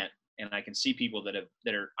union plant, and I can see people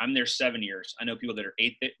I'm there 7 years. I know people that are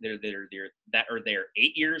 8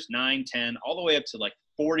 years, 9, 10, all the way up to like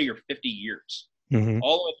 40 or 50 years, mm-hmm.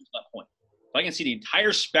 all the way up to that point. So I can see the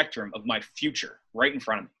entire spectrum of my future right in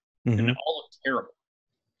front of me. Mm-hmm. And it all looked terrible.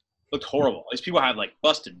 Looked horrible. These people have like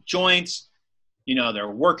busted joints. They're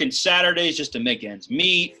working Saturdays just to make ends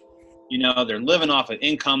meet. They're living off of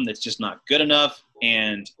income that's just not good enough.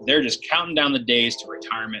 And they're just counting down the days to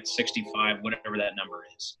retirement, 65, whatever that number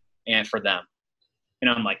is. And for them. And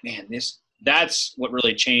I'm like, man, that's what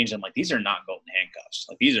really changed. I'm like, these are not golden handcuffs.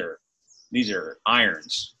 Like these are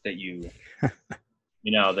irons that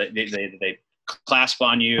they clasp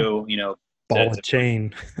on you, ball and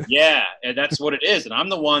chain. Yeah. And that's what it is. And I'm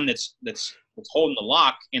the one that's holding the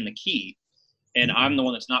lock and the key. And I'm the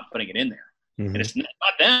one that's not putting it in there. Mm-hmm. And it's not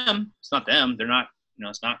them. It's not them. They're not,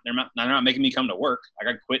 they're not making me come to work. I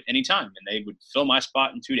could quit anytime and they would fill my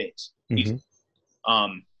spot in 2 days.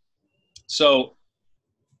 Mm-hmm. So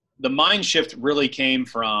the mind shift really came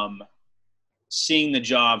from seeing the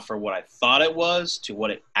job for what I thought it was to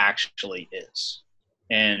what it actually is,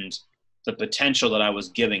 and the potential that I was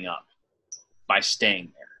giving up by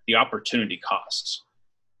staying there, the opportunity costs.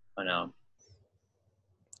 I know.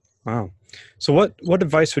 Wow. So what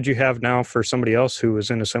advice would you have now for somebody else who is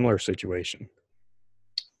in a similar situation?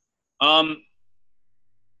 My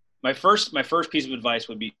first piece of advice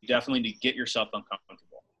would be definitely to get yourself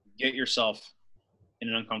uncomfortable. Get yourself in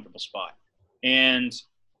an uncomfortable spot. And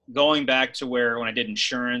going back to when I did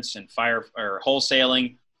insurance and fire or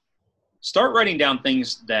wholesaling, start writing down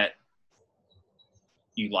things that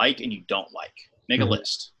you like and you don't like. Make a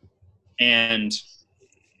list. And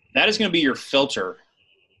that is going to be your filter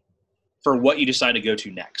for what you decide to go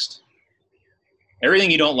to next.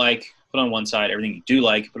 Everything you don't like, put on one side. Everything you do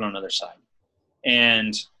like, put on another side.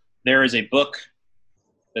 And there is a book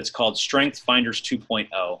that's called Strength Finders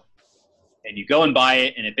 2.0. And you go and buy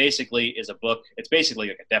it, and it basically is a book. It's basically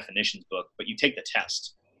like a definitions book, but you take the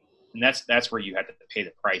test. And that's where you have to pay the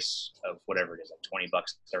price of whatever it is, like $20,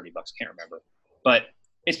 $30, can't remember. But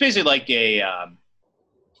it's basically like a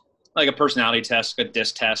personality test, a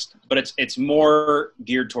DISC test, but it's more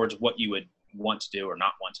geared towards what you would want to do or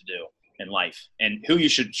not want to do in life, and who you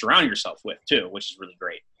should surround yourself with too, which is really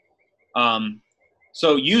great.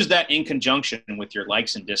 So use that in conjunction with your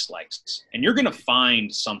likes and dislikes, and you're going to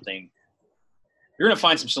find something. You're going to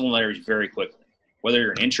find some similarities very quickly. whether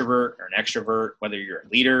you're an introvert or an extrovert, whether you're a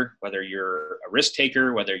leader, whether you're a risk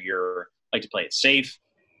taker, whether you're like to play it safe.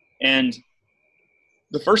 And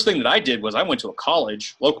the first thing that I did was I went to a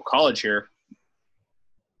college, local college here,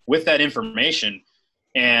 with that information,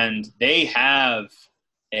 and they have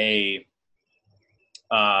a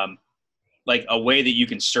like a way that you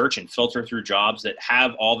can search and filter through jobs that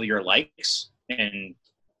have all of your likes and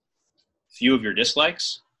few of your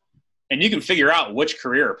dislikes. And you can figure out which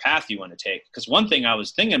career or path you want to take. Because one thing I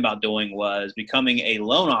was thinking about doing was becoming a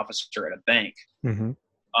loan officer at a bank. Mm-hmm.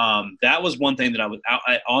 That was one thing that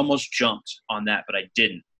I almost jumped on that, but I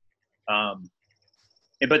didn't.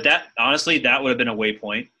 But that, honestly, that would have been a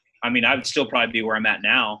waypoint. I mean, I would still probably be where I'm at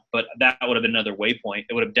now, but that would have been another waypoint.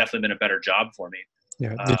 It would have definitely been a better job for me.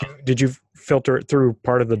 Yeah. Did you filter it through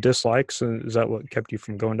part of the dislikes? Is that what kept you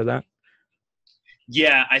from going to that?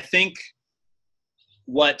 Yeah, I think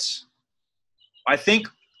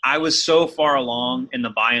I was so far along in the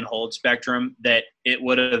buy and hold spectrum that it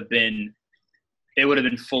would have been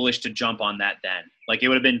foolish to jump on that then. Like, it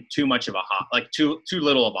would have been too much of a hop, like too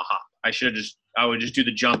little of a hop. I would just do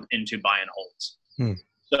the jump into buy and holds.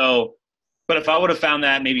 So, but if I would have found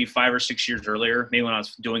that maybe 5 or 6 years earlier, maybe when I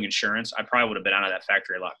was doing insurance, I probably would have been out of that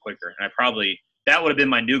factory a lot quicker. And that would have been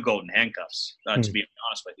my new golden handcuffs, to be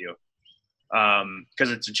honest with you.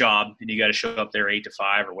 Because it's a job and you got to show up there 8 to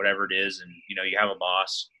 5 or whatever it is. And, you have a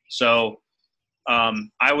boss. So,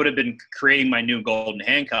 I would have been creating my new golden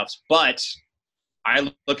handcuffs, but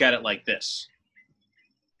I look at it like this.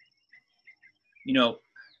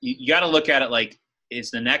 You got to look at it like,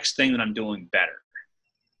 is the next thing that I'm doing better?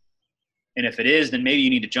 And if it is, then maybe you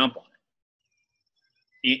need to jump on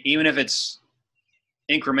it, even if it's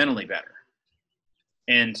incrementally better.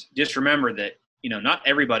 And just remember that, not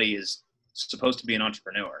everybody is supposed to be an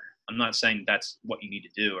entrepreneur. I'm not saying that's what you need to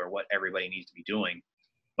do or what everybody needs to be doing,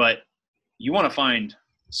 but you want to find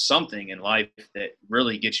something in life that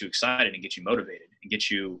really gets you excited and gets you motivated and gets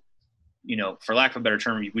you, for lack of a better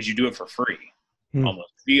term, would you do it for free?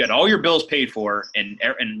 Almost. If you had all your bills paid for and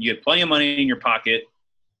you had plenty of money in your pocket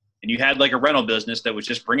and you had like a rental business that was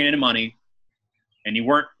just bringing in money and you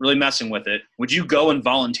weren't really messing with it, would you go and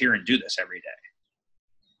volunteer and do this every day?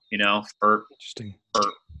 For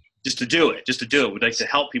just to do it, would like to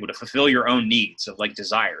help people, to fulfill your own needs of like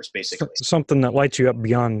desires, basically. Something that lights you up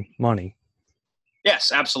beyond money.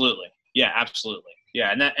 Yes, absolutely. Yeah, absolutely.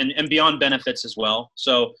 Yeah. And beyond benefits as well.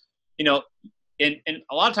 So, and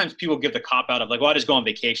a lot of times people give the cop out of like, well, I just go on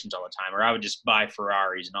vacations all the time, or I would just buy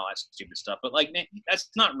Ferraris and all that stupid stuff. But like, that's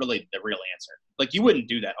not really the real answer. Like, you wouldn't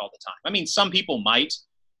do that all the time. I mean, some people might,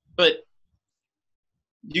 but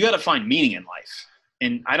you got to find meaning in life.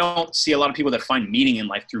 And I don't see a lot of people that find meaning in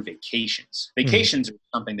life through vacations. Vacations are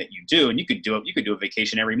something that you do, and you could do a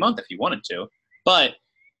vacation every month if you wanted to, but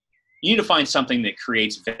you need to find something that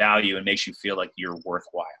creates value and makes you feel like you're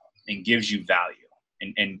worthwhile and gives you value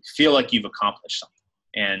and feel like you've accomplished something.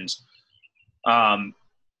 And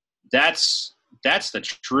that's the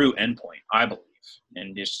true endpoint, I believe.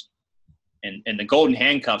 And and the golden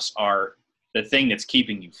handcuffs are the thing that's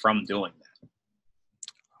keeping you from doing that.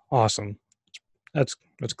 Awesome. That's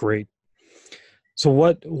great. So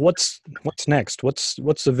what's next? What's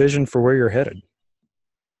the vision for where you're headed?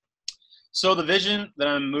 So the vision that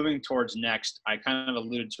I'm moving towards next, I kind of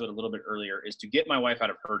alluded to it a little bit earlier, is to get my wife out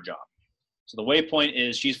of her job. So the waypoint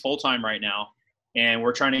is she's full-time right now, and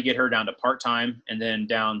we're trying to get her down to part-time and then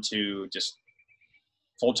down to just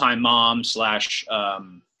full-time mom /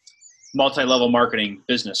 multi-level marketing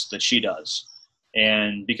business that she does.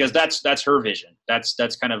 And because that's her vision, that's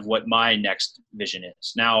kind of what my next vision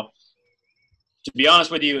is. Now, to be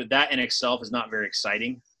honest with you, that in itself is not very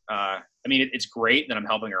exciting. I mean, it's great that I'm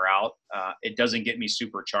helping her out. It doesn't get me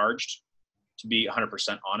supercharged, to be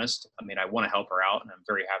 100% honest. I mean, I want to help her out, and I'm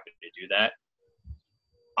very happy to do that.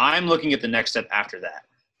 I'm looking at the next step after that,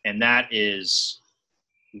 and that is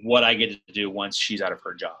what I get to do once she's out of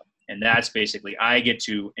her job. And that's basically, I get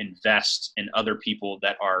to invest in other people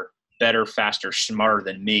that are better, faster, smarter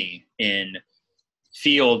than me in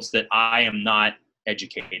fields that I am not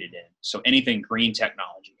educated in. So anything green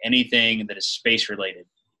technology, anything that is space related.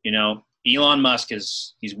 Elon Musk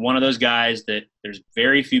he's one of those guys that there's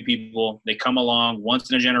very few people. They come along once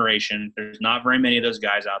in a generation. There's not very many of those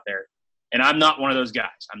guys out there. And I'm not one of those guys.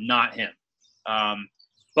 I'm not him.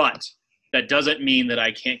 But that doesn't mean that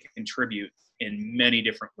I can't contribute in many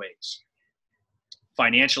different ways.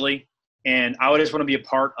 Financially, and I would just want to be a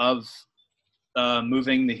part of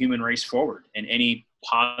moving the human race forward in any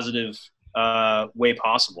positive way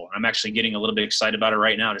possible. I'm actually getting a little bit excited about it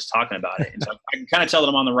right now, just talking about it. And so I can kind of tell that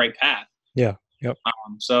I'm on the right path. Yeah. Yep.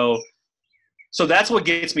 So So that's what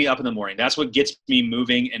gets me up in the morning. That's what gets me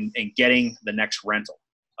moving and getting the next rental.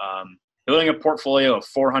 Building a portfolio of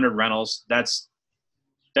 400 rentals, that's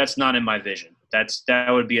not in my vision. That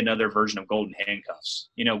would be another version of golden handcuffs.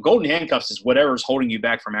 Golden handcuffs is whatever's holding you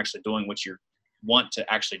back from actually doing what you want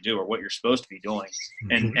to actually do or what you're supposed to be doing.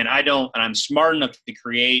 Mhm. And I'm smart enough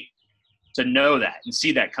to know that and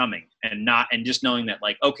see that coming and just knowing that,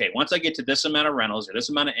 like, okay, once I get to this amount of rentals or this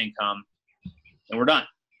amount of income, then we're done.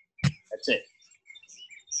 That's it.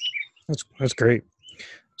 That's great.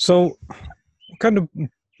 So I'm going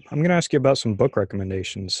to ask you about some book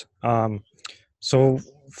recommendations. So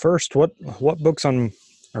first, what books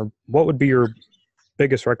or what would be your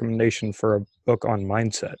biggest recommendation for a book on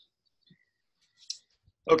mindset?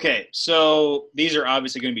 Okay, so these are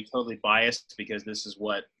obviously going to be totally biased because this is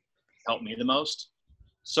what helped me the most.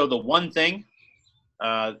 So The One Thing,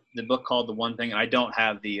 the book called The One Thing, and I don't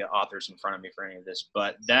have the authors in front of me for any of this,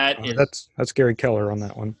 but That's Gary Keller on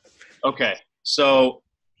that one. Okay, so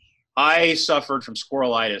I suffered from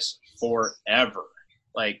squirrelitis forever,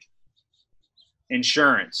 like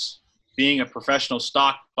insurance, being a professional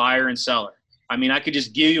stock buyer and seller. I mean, I could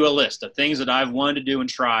just give you a list of things that I've wanted to do and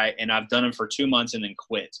try, and I've done them for 2 months and then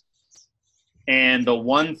quit. And The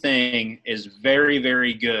One Thing is very,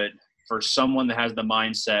 very good for someone that has the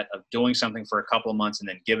mindset of doing something for a couple of months and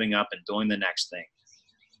then giving up and doing the next thing.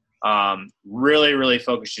 Really, really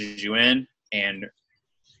focuses you in, and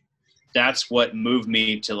that's what moved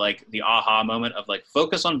me to like the aha moment of like,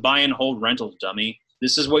 focus on buy and hold rentals, dummy.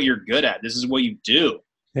 This is what you're good at. This is what you do.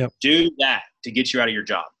 Yep. Do that to get you out of your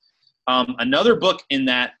job. Another book in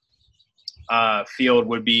that field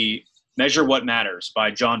would be Measure What Matters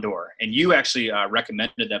by John Doerr. And you actually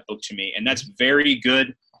recommended that book to me. And that's very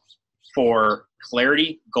good for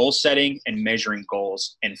clarity, goal setting, and measuring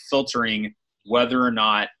goals and filtering whether or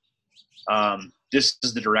not this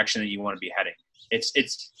is the direction that you want to be heading.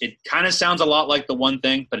 It kind of sounds a lot like The One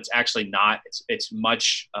Thing, but it's actually not. It's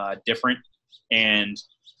much different, and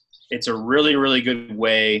it's a really, really good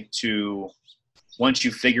way to, once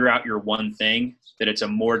you figure out your one thing, that it's a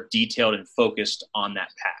more detailed and focused on that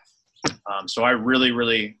path. So I really,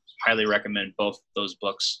 really highly recommend both those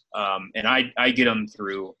books, and I get them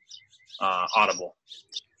through Audible.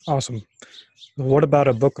 Awesome. What about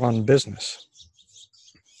a book on business?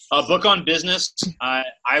 A book on business, I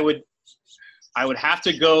would have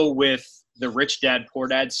to go with the Rich Dad, Poor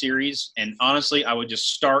Dad series. And honestly, I would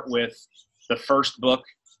just start with the first book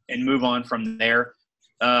and move on from there.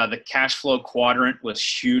 The Cash Flow Quadrant was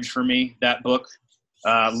huge for me, that book.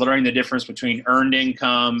 Learning the difference between earned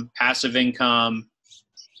income, passive income,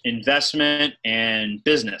 investment, and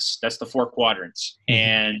business. That's the 4 quadrants.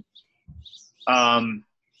 Mm-hmm.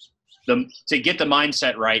 And to get the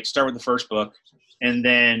mindset right, start with the first book, and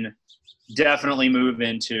then definitely move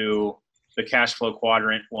into the Cash Flow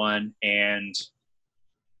Quadrant one, and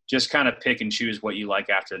just kind of pick and choose what you like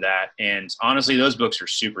after that. And honestly, those books are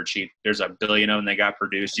super cheap. There's a billion of them that got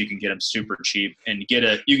produced. You can get them super cheap, and you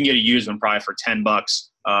can get a used one probably for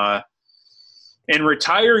 $10. And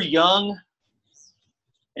Retire Young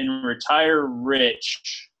and Retire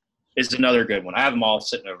Rich is another good one. I have them all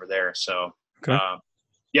sitting over there. So okay.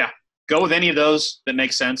 Yeah, go with any of those that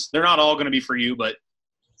make sense. They're not all going to be for you, but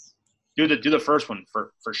do the first one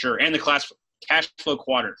for sure, and the Cash Flow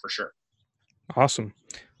Quadrant for sure. Awesome.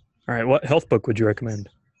 All right, what health book would you recommend?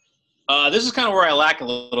 This is kind of where I lack a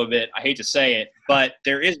little bit. I hate to say it, but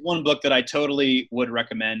there is one book that I totally would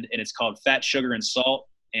recommend, and it's called Fat, Sugar, and Salt.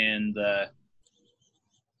 And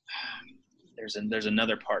there's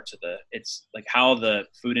another part to it's like how the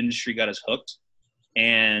food industry got us hooked,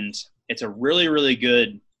 and it's a really, really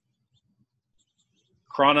good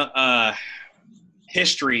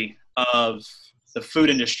history of the food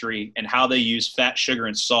industry and how they use fat, sugar,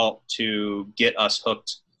 and salt to get us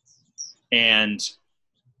hooked. And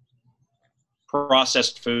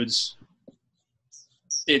processed foods,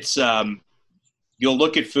 it's you'll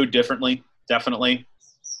look at food differently, definitely,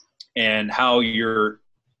 and how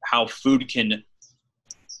food can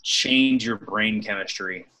change your brain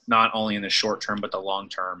chemistry, not only in the short term but the long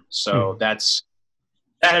term. So that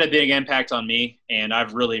had a big impact on me, and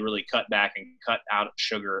I've really, really cut back and cut out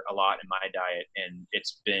sugar a lot in my diet, and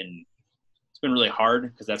it's been really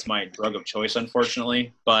hard because that's my drug of choice,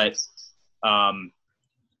 unfortunately. But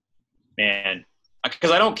man,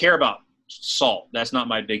 because I don't care about salt. That's not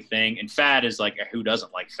my big thing. And fat is like, who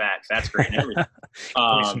doesn't like fat? Fat's great and everything.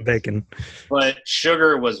 Some bacon. But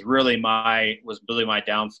sugar was really my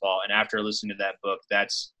downfall. And after listening to that book,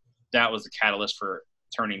 that was the catalyst for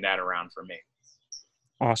turning that around for me.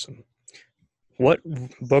 Awesome. What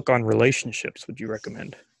book on relationships would you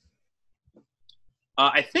recommend?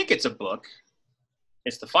 I think it's a book.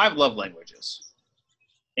 it's the 5 love languages,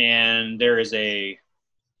 and there's a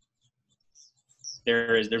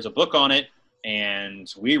book on it,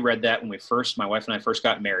 and we read that when my wife and I first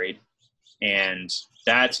got married, and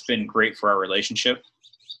that's been great for our relationship.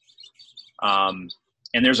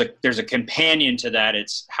 And there's a companion to that.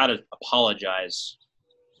 It's how to apologize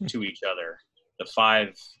to each other. The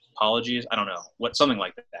 5 apologies. I don't know, something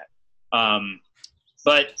like that.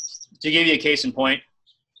 But to give you a case in point,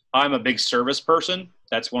 I'm a big service person.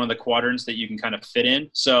 That's one of the quadrants that you can kind of fit in.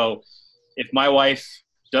 So if my wife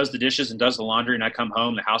does the dishes and does the laundry and I come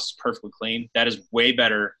home, the house is perfectly clean, that is way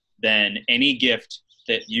better than any gift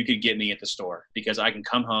that you could get me at the store, because I can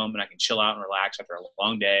come home and I can chill out and relax after a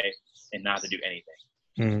long day and not have to do anything.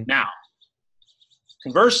 Mm-hmm. Now,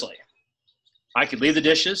 conversely, I could leave the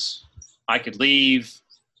dishes. I could leave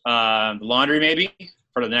the laundry maybe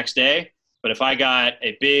for the next day. But if I got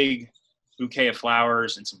a big bouquet of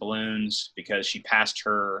flowers and some balloons because she passed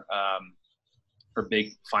her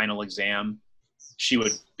big final exam, she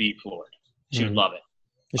would be floored. She would love it.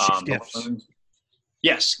 Gifts.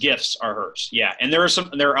 Yes, gifts are hers. Yeah, and there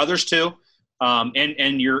are others too.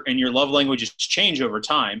 And your love languages change over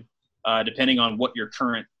time, depending on what your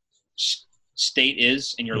current state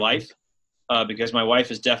is in your life. Because my wife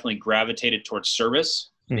has definitely gravitated towards service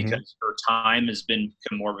because her time has become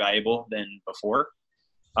more valuable than before.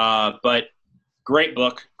 But great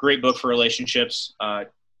book for relationships,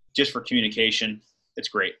 just for communication. It's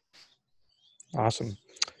great. Awesome.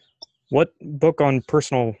 What book on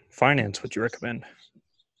personal finance would you recommend?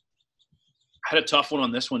 I had a tough one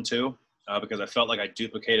on this one too, because I felt like I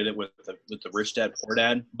duplicated it with the Rich Dad Poor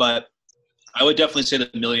Dad. But I would definitely say The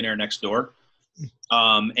Millionaire Next Door.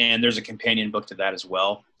 And there's a companion book to that as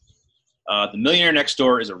well. The Millionaire Next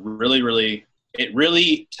Door is it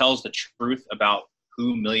really tells the truth about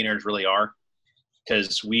who millionaires really are,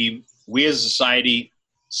 because we as a society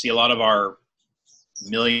see a lot of our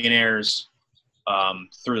millionaires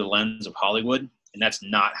through the lens of Hollywood, and that's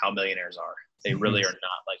not how millionaires are. They really are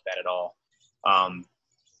not like that at all.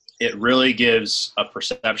 It really gives a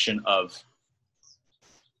perception of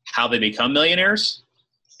how they become millionaires,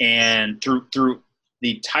 and through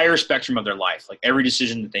the entire spectrum of their life, like every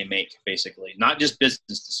decision that they make, basically, not just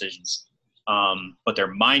business decisions, but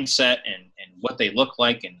their mindset and what they look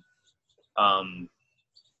like, and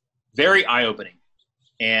very eye-opening.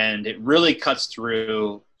 And it really cuts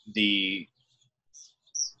through the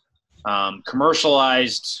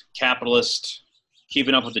commercialized, capitalist,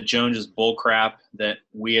 keeping up with the Joneses bullcrap that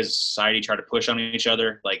we as a society try to push on each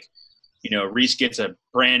other. Like, Reese gets a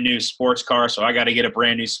brand new sports car, so I got to get a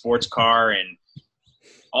brand new sports car, and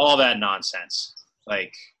all that nonsense.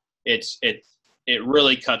 Like, it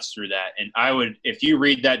really cuts through that. And I would, if you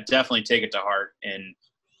read that, definitely take it to heart, and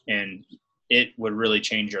it would really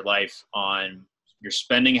change your life on your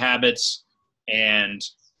spending habits and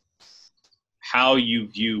how you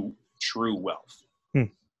view true wealth.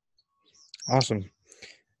 Awesome.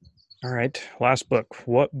 All right. Last book.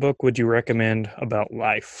 What book would you recommend about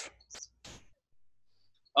life?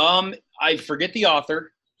 I forget the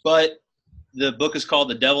author, but the book is called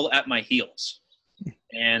The Devil at My Heels.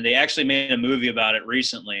 And they actually made a movie about it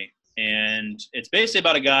recently. And it's basically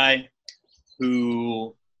about a guy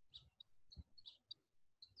who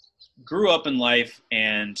grew up in life,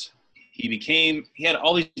 and he had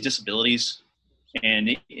all these disabilities,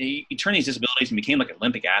 and he turned these disabilities and became like an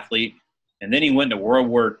Olympic athlete. And then he went to World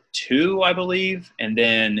War II, I believe. And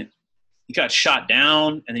then he got shot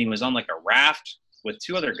down, and then he was on like a raft with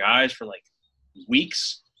 2 other guys for like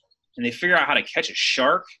weeks. And they figured out how to catch a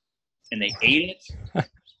shark, and they ate it.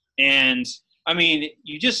 And I mean,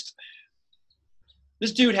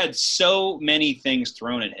 this dude had so many things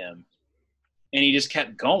thrown at him, and he just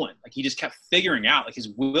kept going. Like, he just kept figuring out, like, his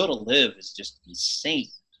will to live is just insane.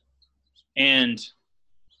 And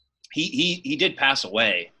he did pass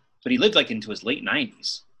away, but he lived like into his late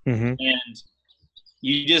 90s. And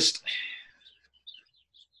it's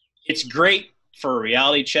great for a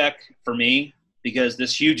reality check for me, because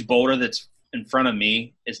this huge boulder that's in front of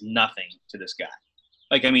me is nothing to this guy.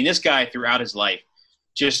 Like, I mean, this guy throughout his life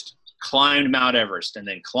just climbed Mount Everest, and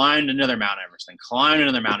then climbed another Mount Everest, and climbed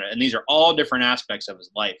another Mount Everest. And these are all different aspects of his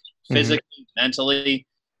life, physically, mentally.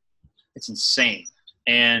 It's insane.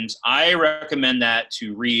 And I recommend that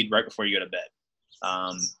to read right before you go to bed.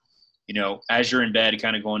 As you're in bed,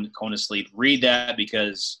 kind of going to sleep, read that,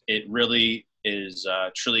 because it really is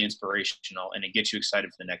truly inspirational, and it gets you excited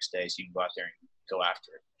for the next day, so you can go out there and go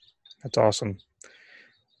after it. That's awesome.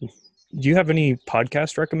 Do you have any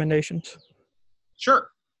podcast recommendations? Sure.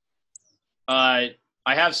 I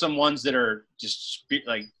have some ones that are just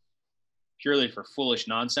like purely for foolish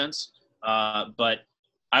nonsense. But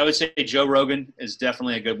I would say Joe Rogan is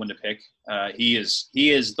definitely a good one to pick. He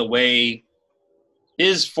is the way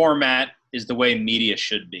his format is the way media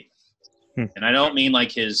should be. And I don't mean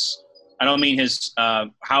his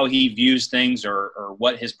how he views things or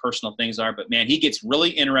what his personal things are, but man, he gets really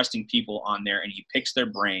interesting people on there and he picks their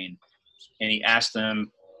brain and he asks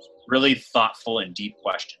them really thoughtful and deep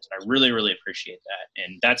questions. I really, really appreciate that.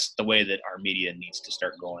 And that's the way that our media needs to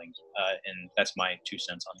start going. And that's my 2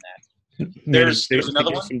 cents on that. There's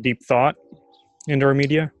another one. Some deep thought into our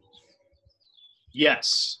media.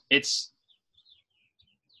 Yes. It's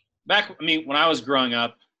back. I mean, when I was growing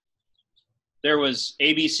up, there was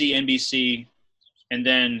ABC, NBC, and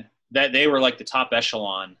then that they were like the top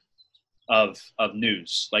echelon of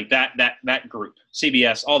news, like that group,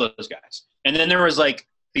 CBS, all those guys. And then there was like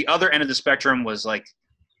the other end of the spectrum was like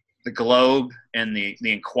the Globe and the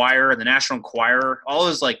Enquirer, the National Enquirer, all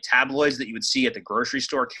those like tabloids that you would see at the grocery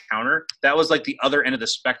store counter. That was like the other end of the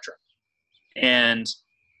spectrum. And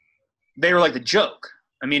they were like the joke.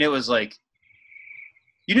 I mean, it was like,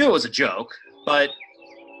 you knew it was a joke, but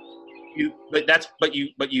that's what you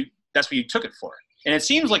took it for. And it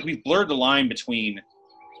seems like we've blurred the line between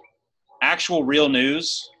actual real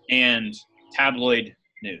news and tabloid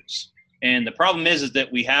news. And the problem is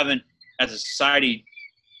that we haven't, as a society,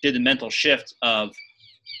 did the mental shift of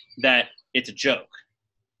that it's a joke.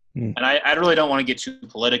 And I really don't want to get too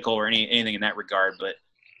political or anything in that regard, but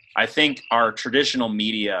I think our traditional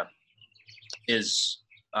media is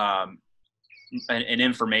an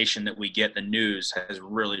information that we get, the news has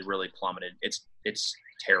really, really plummeted. It's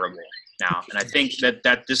terrible now. And I think that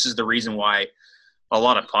this is the reason why a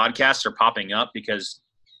lot of podcasts are popping up, because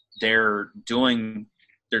they're doing,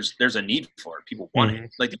 there's a need for it. People want it.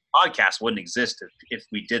 Like the podcast wouldn't exist if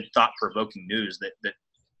we did thought-provoking news that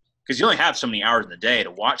because you only have so many hours in the day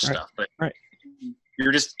to watch stuff, but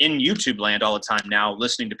you're just in YouTube land all the time now,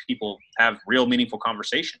 listening to people have real meaningful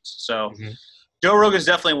conversations. So Joe Rogan is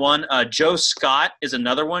definitely one. Joe Scott is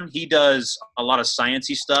another one. He does a lot of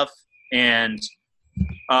sciencey stuff, and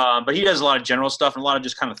but he does a lot of general stuff and a lot of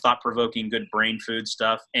just kind of thought-provoking, good brain food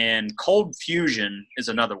stuff. And Cold Fusion is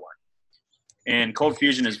another one. And Cold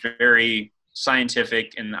Fusion is very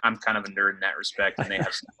scientific, and I'm kind of a nerd in that respect, and they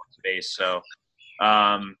have some space. So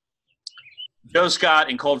Joe Scott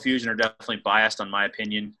and Cold Fusion are definitely biased, on my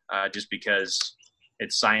opinion, just because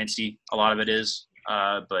it's sciencey. A lot of it is,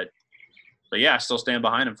 but yeah, I still stand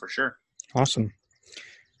behind him for sure. Awesome.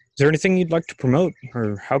 Is there anything you'd like to promote,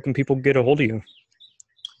 or how can people get a hold of you?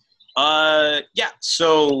 Yeah.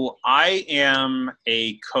 So I am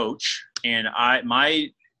a coach, and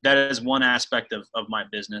that is one aspect of my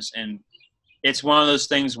business. And it's one of those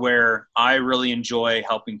things where I really enjoy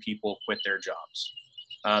helping people quit their jobs,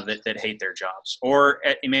 that hate their jobs, or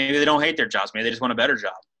maybe they don't hate their jobs. Maybe they just want a better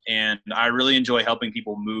job. And I really enjoy helping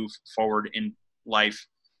people move forward in life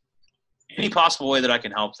any possible way that I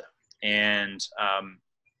can help them. And,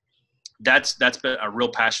 that's been a real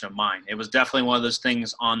passion of mine. It was definitely one of those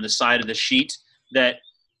things on the side of the sheet that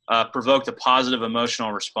provoked a positive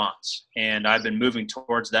emotional response. And I've been moving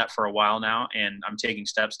towards that for a while now, and I'm taking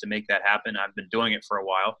steps to make that happen. I've been doing it for a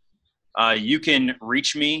while. You can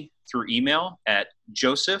reach me through email at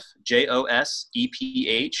Joseph,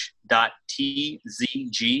 JOSEPH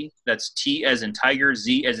 .TZG. That's T as in tiger,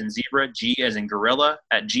 Z as in zebra, G as in gorilla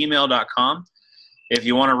at gmail.com. If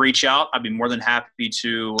you want to reach out, I'd be more than happy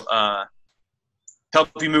to help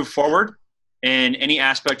you move forward in any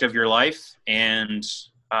aspect of your life. And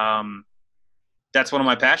that's one of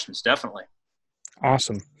my passions, definitely.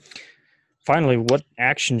 Awesome. Finally, what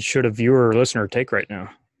action should a viewer or listener take right now?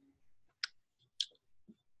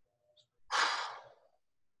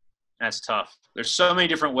 That's tough. There's so many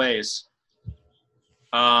different ways.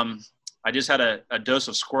 I just had a dose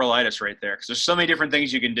of squirrelitis right there, because there's so many different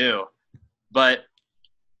things you can do. But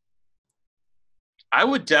I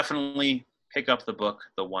would definitely pick up the book,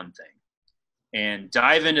 The One Thing, and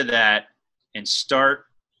dive into that and start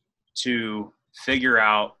to figure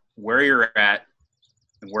out where you're at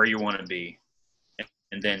and where you want to be,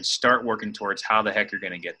 and then start working towards how the heck you're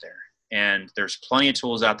going to get there. And there's plenty of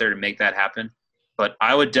tools out there to make that happen, but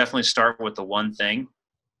I would definitely start with The One Thing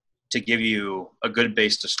to give you a good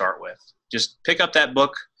base to start with. Just pick up that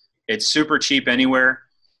book. It's super cheap anywhere,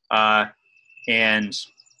 and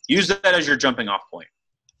use that as your jumping off point.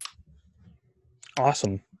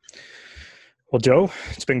 Awesome. Well, Joe,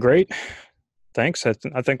 it's been great. Thanks. I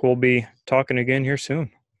think we'll be talking again here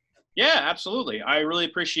soon. Yeah, absolutely. I really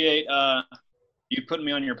appreciate you putting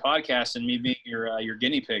me on your podcast and me being your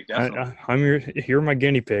guinea pig. Definitely. You're my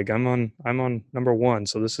guinea pig. I'm on number one.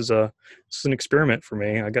 So this is an experiment for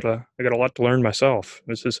me. I got a lot to learn myself.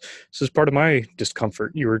 This is part of my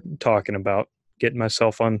discomfort. You were talking about getting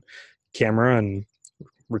myself on camera and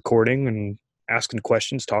recording and asking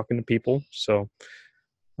questions, talking to people. So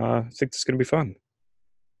I think this is going to be fun.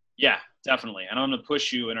 Yeah, definitely. And I'm going to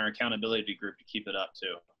push you in our accountability group to keep it up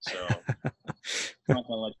too. So I'm not going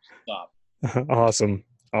to let you stop.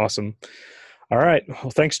 Awesome. All right. Well,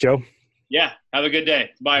 thanks, Joe. Yeah. Have a good day.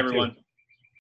 Bye, You too. everyone.